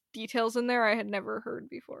details in there I had never heard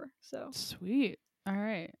before. So sweet. All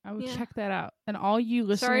right, I will check that out. And all you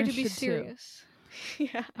listeners, sorry to be serious.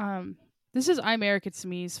 Yeah. This is I'm Eric. It's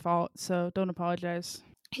me's fault, so don't apologize.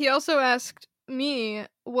 He also asked me,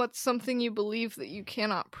 "What's something you believe that you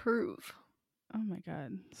cannot prove?" Oh my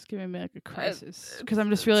God, it's giving me like a crisis because I'm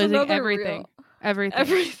just realizing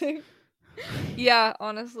everything. Yeah,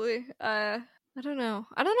 honestly, I don't know.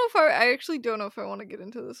 I actually don't know if I want to get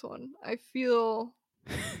into this one. I feel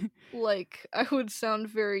like I would sound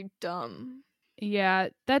very dumb. Yeah,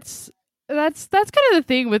 that's kind of the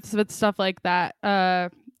thing with stuff like that.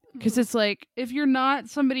 Because it's like if you're not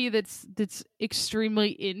somebody that's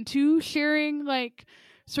extremely into sharing like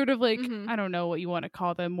sort of like I don't know what you want to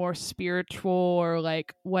call them, more spiritual or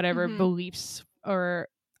like whatever beliefs, or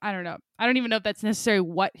I don't know. I don't even know if that's necessarily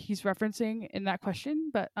what he's referencing in that question,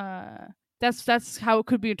 but that's how it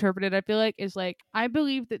could be interpreted. I feel like is like I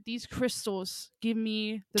believe that these crystals give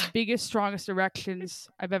me the biggest, strongest erections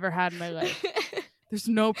I've ever had in my life. There's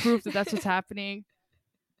no proof that that's what's happening,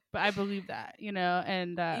 but I believe that, you know.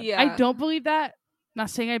 And I don't believe that. I'm not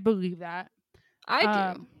saying I believe that.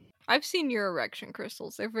 I do. I've seen your erection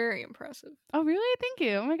crystals. They're very impressive. Oh, really? Thank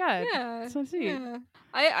you. Oh my God. Yeah. That's so sweet. Yeah.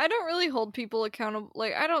 I don't really hold people accountable.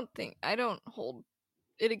 Like, I don't hold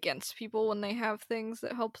it against people when they have things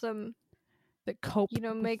that help them that cope. You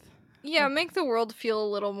know, make the world feel a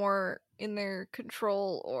little more in their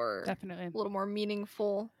control or definitely a little more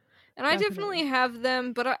meaningful. And I definitely have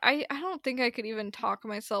them, but I don't think I could even talk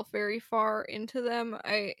myself very far into them.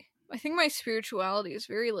 I think my spirituality is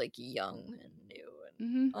very like young and new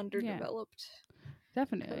and underdeveloped.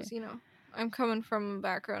 Definitely. Because, you know, I'm coming from a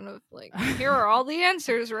background of like, here are all the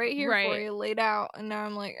answers right here for you laid out, and now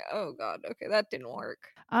I'm like, oh God, okay, that didn't work.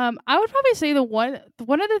 I would probably say one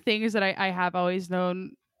of the things that I have always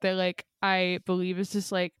known that like I believe is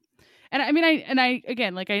just like, and I mean I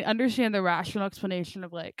again like I understand the rational explanation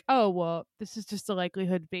of like, oh well, this is just a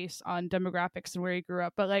likelihood based on demographics and where you grew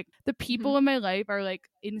up, but like the people in my life are like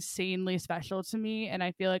insanely special to me, and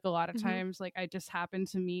I feel like a lot of times like I just happen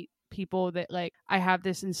to meet people that like I have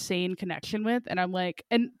this insane connection with, and I'm like,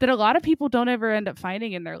 and that a lot of people don't ever end up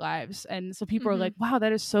finding in their lives, and so people are like, wow,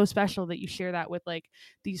 that is so special that you share that with like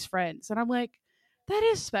these friends, and I'm like, that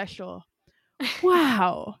is special.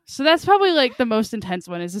 Wow. So that's probably like the most intense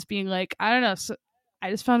one, is just being like, I don't know. So I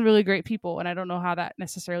just found really great people, and I don't know how that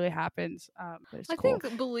necessarily happens. But it's I cool.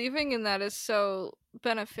 think believing in that is so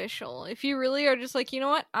beneficial. If you really are just like, you know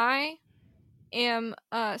what, I am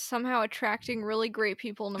somehow attracting really great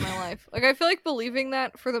people into my life. Like, I feel like believing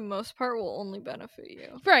that for the most part will only benefit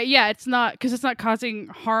you. Right. Yeah. It's not, because it's not causing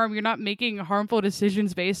harm. You're not making harmful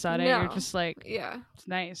decisions based on it. You're No. just like, Yeah. it's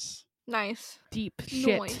nice. Nice. Deep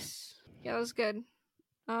shit. Nice. Yeah, that was good.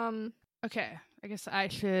 Okay. I guess I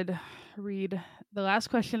should read the last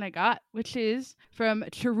question I got, which is from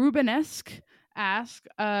Cherubinesque. Ask,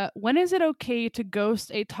 when is it okay to ghost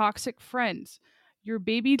a toxic friend? Your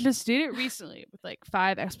baby just did it recently, with like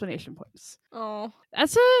 5 explanation points. Oh.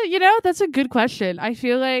 That's a good question. I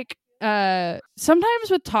feel like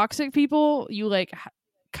sometimes with toxic people, you like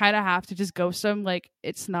kind of have to just ghost them. Like,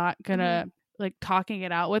 it's not gonna like, talking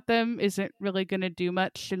it out with them isn't really gonna do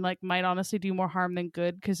much, and like might honestly do more harm than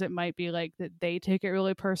good, because it might be like that they take it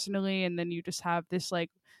really personally, and then you just have this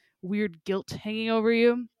like weird guilt hanging over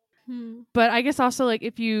you. But I guess also, like,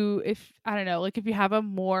 if I don't know, like, if you have a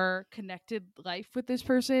more connected life with this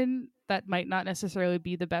person, that might not necessarily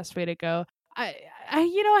be the best way to go. I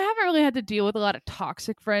haven't really had to deal with a lot of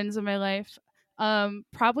toxic friends in my life.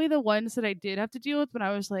 Probably the ones that I did have to deal with when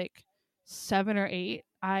I was like 7 or 8,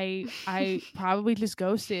 I probably just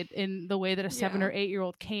ghosted in the way that a 7 or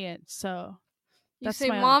 8-year-old can. So you say,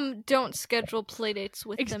 Mom, don't schedule playdates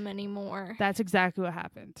with them anymore. That's exactly what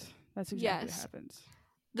happened. That's exactly what happened.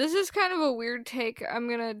 This is kind of a weird take I'm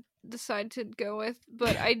gonna decide to go with,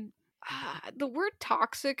 but the word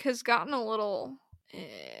toxic has gotten a little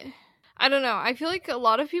I don't know. I feel like a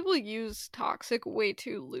lot of people use toxic way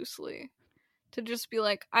too loosely, to just be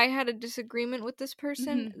like, I had a disagreement with this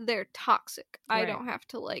person, they're toxic. Right. I don't have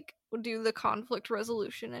to like do the conflict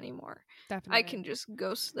resolution anymore. Definitely. I can just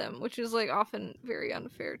ghost them, which is like often very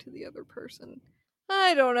unfair to the other person.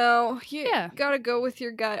 I don't know. You gotta go with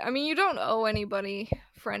your gut. I mean, you don't owe anybody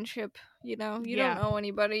friendship, you know? You don't owe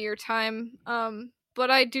anybody your time. But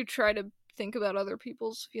I do try to think about other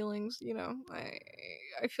people's feelings, you know?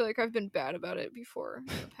 I feel like I've been bad about it before in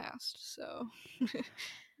the past, so...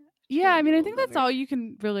 Yeah, I mean, I think that's all you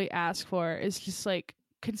can really ask for, is just like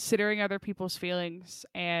considering other people's feelings,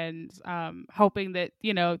 and hoping that,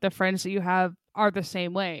 you know, the friends that you have are the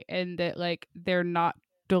same way, and that like they're not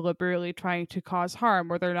deliberately trying to cause harm,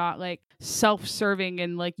 or they're not like self-serving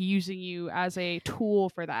and like using you as a tool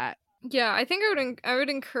for that. Yeah, I think I would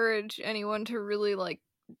encourage anyone to really like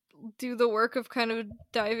do the work of kind of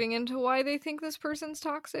diving into why they think this person's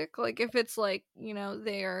toxic. Like, if it's like, you know,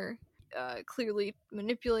 they are clearly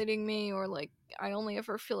manipulating me, or like I only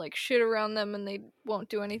ever feel like shit around them and they won't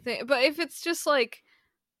do anything. But if it's just like,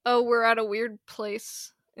 oh, we're at a weird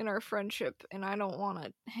place in our friendship and I don't want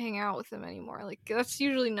to hang out with them anymore, like, that's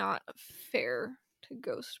usually not fair to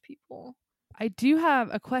ghost people. I do have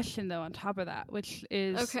a question though on top of that, which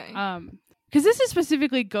is because this is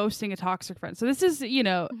specifically ghosting a toxic friend. So this is, you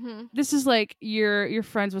know, this is like you're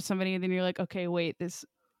friends with somebody, and then you're like, okay, wait, this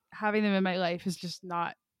having them in my life has just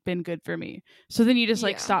not been good for me. So then you just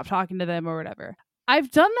like stop talking to them or whatever. I've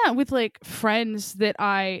done that with like friends that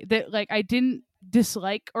I didn't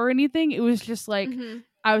dislike or anything. It was just like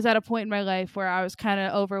I was at a point in my life where I was kind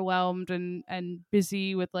of overwhelmed and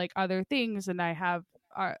busy with like other things, and I have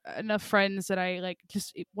enough friends that I like,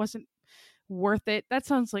 just it wasn't worth it. That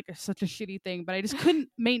sounds like such a shitty thing, but I just couldn't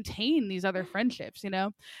maintain these other friendships, you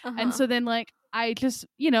know? And so then like I just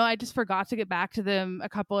forgot to get back to them a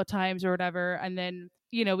couple of times or whatever, and then,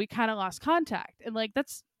 you know, we kind of lost contact, and like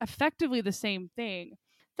that's effectively the same thing.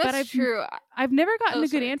 That's true. I've never gotten a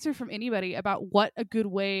good answer from anybody about what a good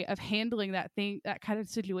way of handling that kind of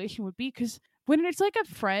situation would be, because when it's like a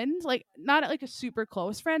friend, like not like a super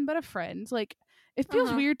close friend, but a friend, like it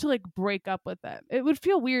feels weird to like break up with them. It would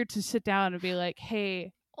feel weird to sit down and be like,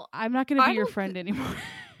 hey, I'm not going to be your friend anymore.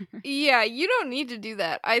 Yeah, you don't need to do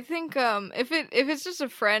that. I think if it's just a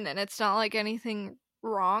friend and it's not like anything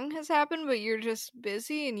wrong has happened, but you're just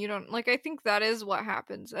busy and you don't like, I think that is what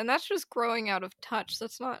happens, and that's just growing out of touch.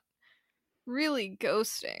 That's not really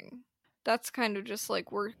ghosting. That's kind of just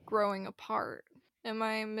like we're growing apart. Am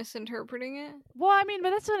I misinterpreting it? Well, I mean, but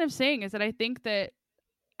that's what I'm saying, is that I think that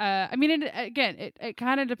I mean, it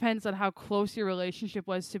kind of depends on how close your relationship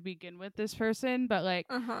was to begin with this person, but like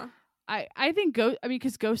I think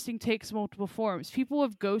because ghosting takes multiple forms. People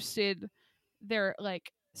have ghosted their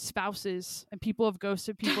like spouses, and people have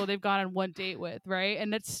ghosted people they've gone on one date with, right?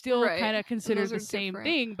 And that's still kind of considered the same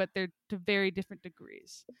thing, but they're to very different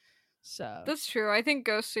degrees. So that's true. I think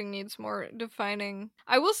ghosting needs more defining.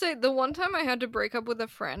 I will say the one time I had to break up with a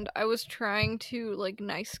friend, I was trying to like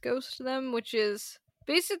nice ghost them, which is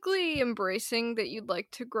basically embracing that you'd like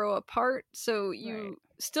to grow apart. So you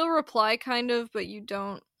still reply kind of, but you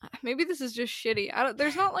don't. Maybe this is just shitty.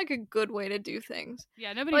 There's not like a good way to do things.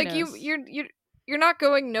 Yeah, nobody like knows. You're not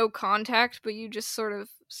going no contact, but you just sort of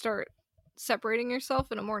start separating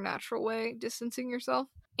yourself in a more natural way, distancing yourself.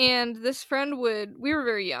 And this friend we were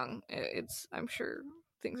very young. I'm sure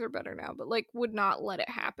things are better now, but like would not let it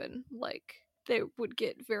happen. Like they would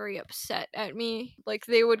get very upset at me. Like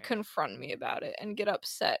they would confront me about it and get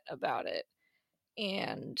upset about it.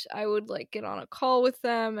 And I would like get on a call with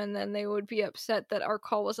them and then they would be upset that our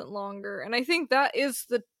call wasn't longer. And I think that is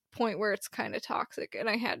the point where it's kind of toxic and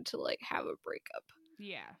I had to like have a breakup.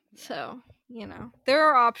 Yeah. So, there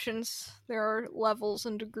are options. There are levels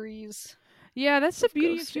and degrees. Yeah, that's the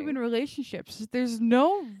beauty of human relationships. There's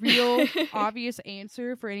no real obvious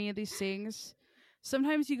answer for any of these things.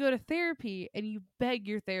 Sometimes you go to therapy and you beg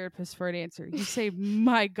your therapist for an answer. You say,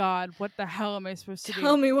 my God, what the hell am I supposed to do?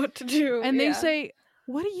 Tell me what to do. And they say,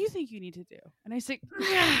 what do you think you need to do? And I say,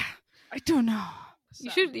 I don't know.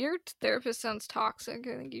 So. Your therapist sounds toxic.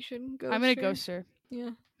 I think you should go. I'm going to ghost her.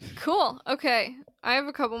 Yeah. Cool. Okay. I have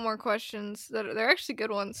a couple more questions they're actually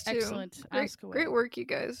good ones too. Excellent. Ask away. Great work, you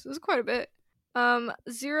guys. This is quite a bit.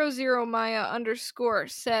 00Maya_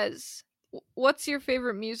 says, what's your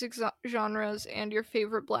favorite music genres and your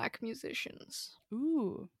favorite Black musicians?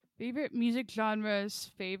 Ooh. Favorite music genres,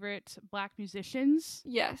 favorite Black musicians?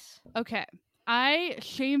 Yes. Okay. I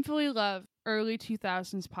shamefully love early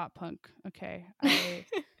 2000s pop punk. Okay.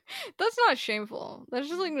 That's not shameful. That's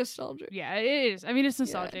just like nostalgic. Yeah, it is. I mean, it's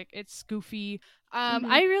nostalgic. Yeah. It's goofy.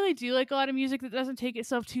 I really do like a lot of music that doesn't take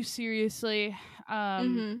itself too seriously.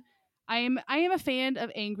 I am a fan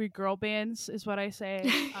of angry girl bands, is what I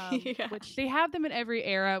say. Which they have them in every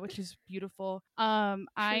era, which is beautiful.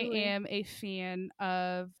 I am a fan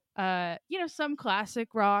of some classic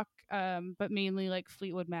rock, but mainly like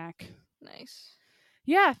Fleetwood Mac. Nice.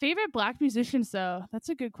 Yeah, favorite Black musicians though. That's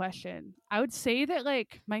a good question. I would say that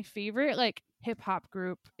like my favorite like hip hop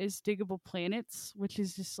group is Diggable Planets, which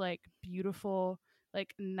is just like beautiful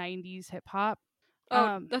like 90s hip hop.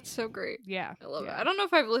 Oh, that's so great. Yeah. I love it. I don't know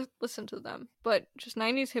if I've listened to them, but just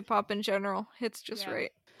 90s hip hop in general hits just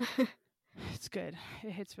right. It's good.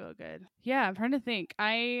 It hits real good. Yeah, I'm trying to think.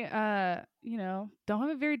 I don't have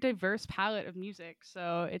a very diverse palette of music,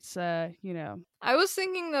 so it's I was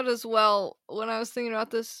thinking that as well. When I was thinking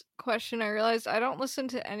about this question, I realized I don't listen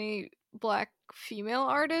to any Black female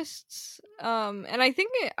artists. And I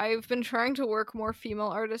think I've been trying to work more female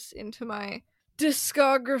artists into my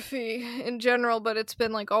discography in general, but it's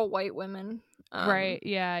been like all white women. Right.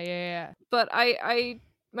 Yeah. But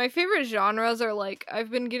my favorite genres are like, I've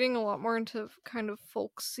been getting a lot more into kind of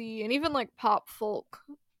folksy and even like pop folk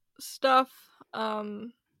stuff.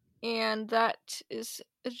 And that is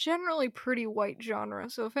a generally pretty white genre.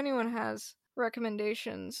 So if anyone has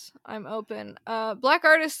recommendations, I'm open. Black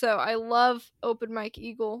artists though, I love Open Mike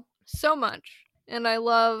Eagle so much. And I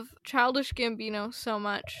love Childish Gambino so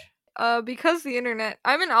much. Because the internet,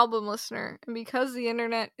 I'm an album listener, and because the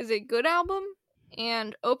internet is a good album,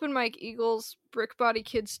 and Open Mike Eagle's Brick Body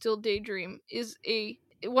Kid Still Daydream is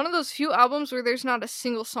one of those few albums where there's not a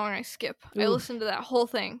single song I skip. Ooh. I listen to that whole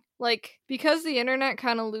thing. Like, because the internet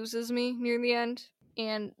kind of loses me near the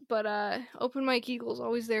end, but Open Mike Eagle's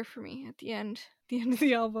always there for me at the end of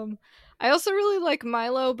the album. I also really like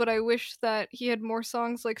Milo, but I wish that he had more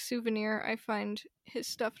songs like Souvenir. I find his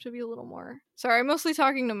stuff to be a little more... Sorry, I'm mostly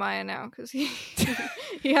talking to Maya now, because he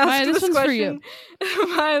asked Maya, this one's question. For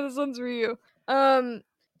you. Maya, this one's for you.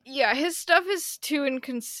 Yeah, his stuff is too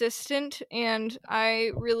inconsistent, and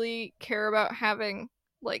I really care about having,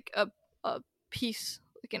 like, a piece,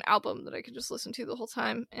 like an album that I could just listen to the whole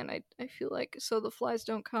time, and I feel like So the Flies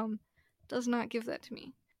Don't Come does not give that to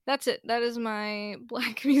me. That's it. That is my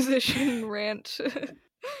Black musician rant.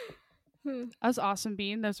 That was awesome,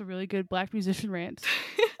 Bean. That's a really good Black musician rant.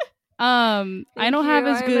 I don't have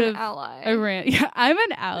as good of a rant. Yeah, I'm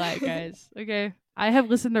an ally, guys. Okay. I have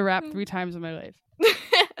listened to rap 3 times in my life.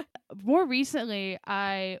 More recently,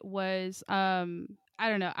 I was I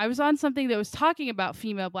don't know. I was on something that was talking about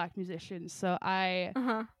female Black musicians. So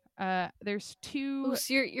there's 2. Oh,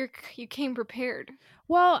 so you came prepared.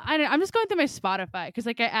 Well, I'm just going through my Spotify because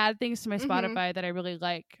like I add things to my Spotify that I really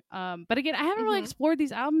like. But again, I haven't really explored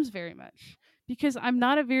these albums very much because I'm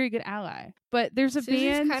not a very good ally. But there's a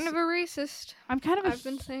band. Kind of a racist. I've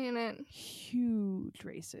been saying it. Huge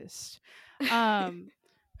racist.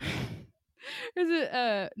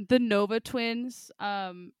 the Nova Twins.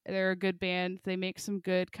 They're a good band. They make some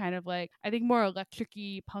good kind of like, I think, more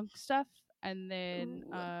electric-y punk stuff. And then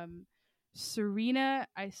Serena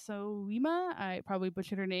Isoima, I probably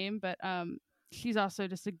butchered her name, but she's also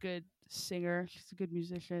just a good singer. She's a good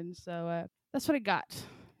musician. So that's what I got.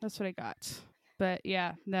 But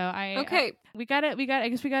yeah, no, Okay. I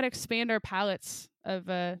guess we gotta expand our palettes of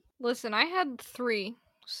Listen, I had 3,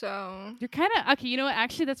 so you're kind of okay. You know what?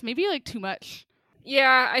 Actually, that's maybe like too much.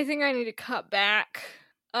 yeah, I think I need to cut back.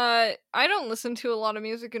 I don't listen to a lot of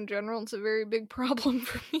music in general. It's a very big problem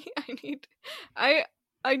for me.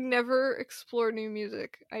 I never explore new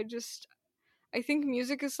music. I think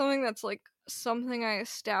music is something that's like something I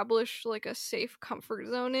established like a safe comfort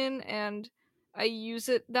zone in, and I use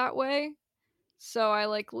it that way. So I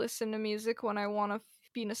like listen to music when I want to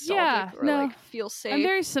be nostalgic or like feel safe. I'm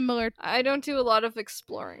very similar. I don't do a lot of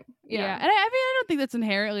exploring. Yeah. And I don't think that's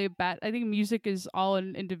inherently bad. I think music is all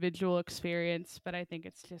an individual experience, but I think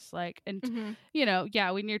it's just like, and you know,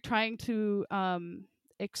 when you're trying to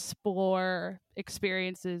explore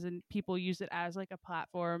experiences and people use it as like a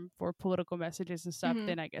platform for political messages and stuff,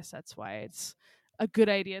 then I guess that's why it's a good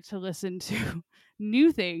idea to listen to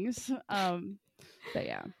new things. But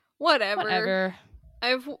yeah. Whatever. I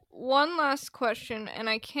have one last question, and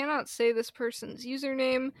I cannot say this person's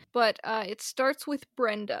username, but it starts with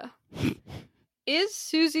Brenda. Is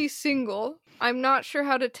Susie single? I'm not sure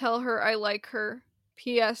how to tell her I like her.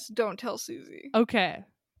 P.S. Don't tell Susie. Okay.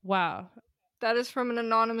 Wow. That is from an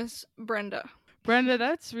anonymous Brenda. Brenda,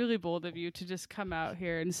 that's really bold of you to just come out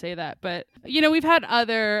here and say that. But, you know, we've had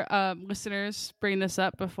other listeners bring this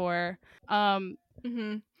up before.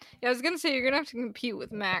 Yeah, I was gonna say you're gonna have to compete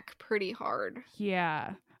with Mac pretty hard.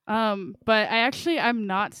 Yeah. But I'm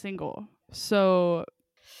not single. So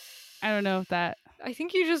I don't know if that. I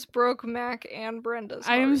think you just broke Mac and Brenda's hearts.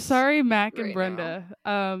 I'm sorry, Mac and right Brenda.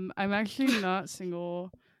 I'm actually not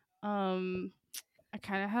single. I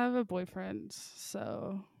kind of have a boyfriend,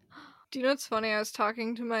 so. Do you know what's funny? I was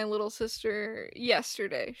talking to my little sister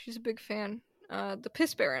yesterday. She's a big fan. The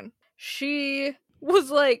Piss Baron. She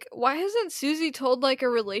was like, why hasn't Susie told like a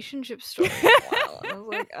relationship story in a while? And I was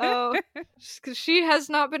like, oh, just because she has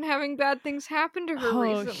not been having bad things happen to her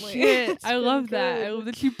recently. Shit. I love that. I love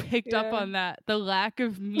that you picked up on that. The lack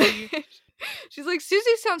of me. She's like,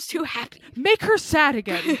 Susie sounds too happy. Make her sad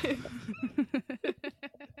again.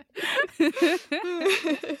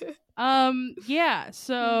 Yeah,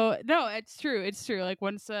 so no, it's true. Like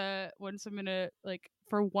once I'm in a, like,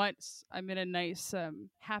 for once I'm in a nice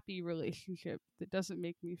happy relationship that doesn't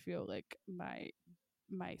make me feel like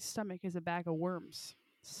my stomach is a bag of worms.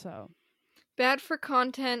 So bad for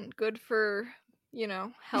content, good for, you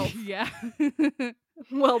know, health. Yeah.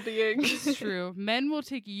 Well-being. It's true. Men will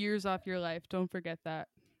take years off your life. Don't forget that.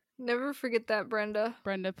 Never forget that, Brenda.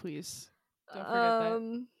 Brenda, please. Don't forget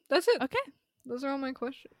that. That's it. Okay. Those are all my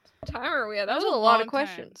questions. What time are we at? That was a lot of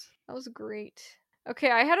questions. That was great.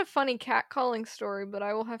 Okay, I had a funny cat calling story, but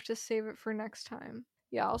I will have to save it for next time.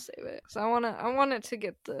 Yeah, I'll save it because I want it to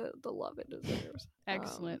get the love it deserves.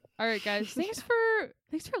 Excellent. All right, guys. Thanks for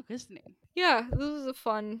listening. Yeah, this was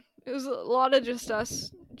it was a lot of just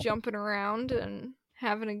us jumping around and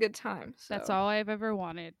having a good time. So. That's all I've ever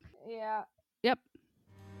wanted. Yeah. Yep.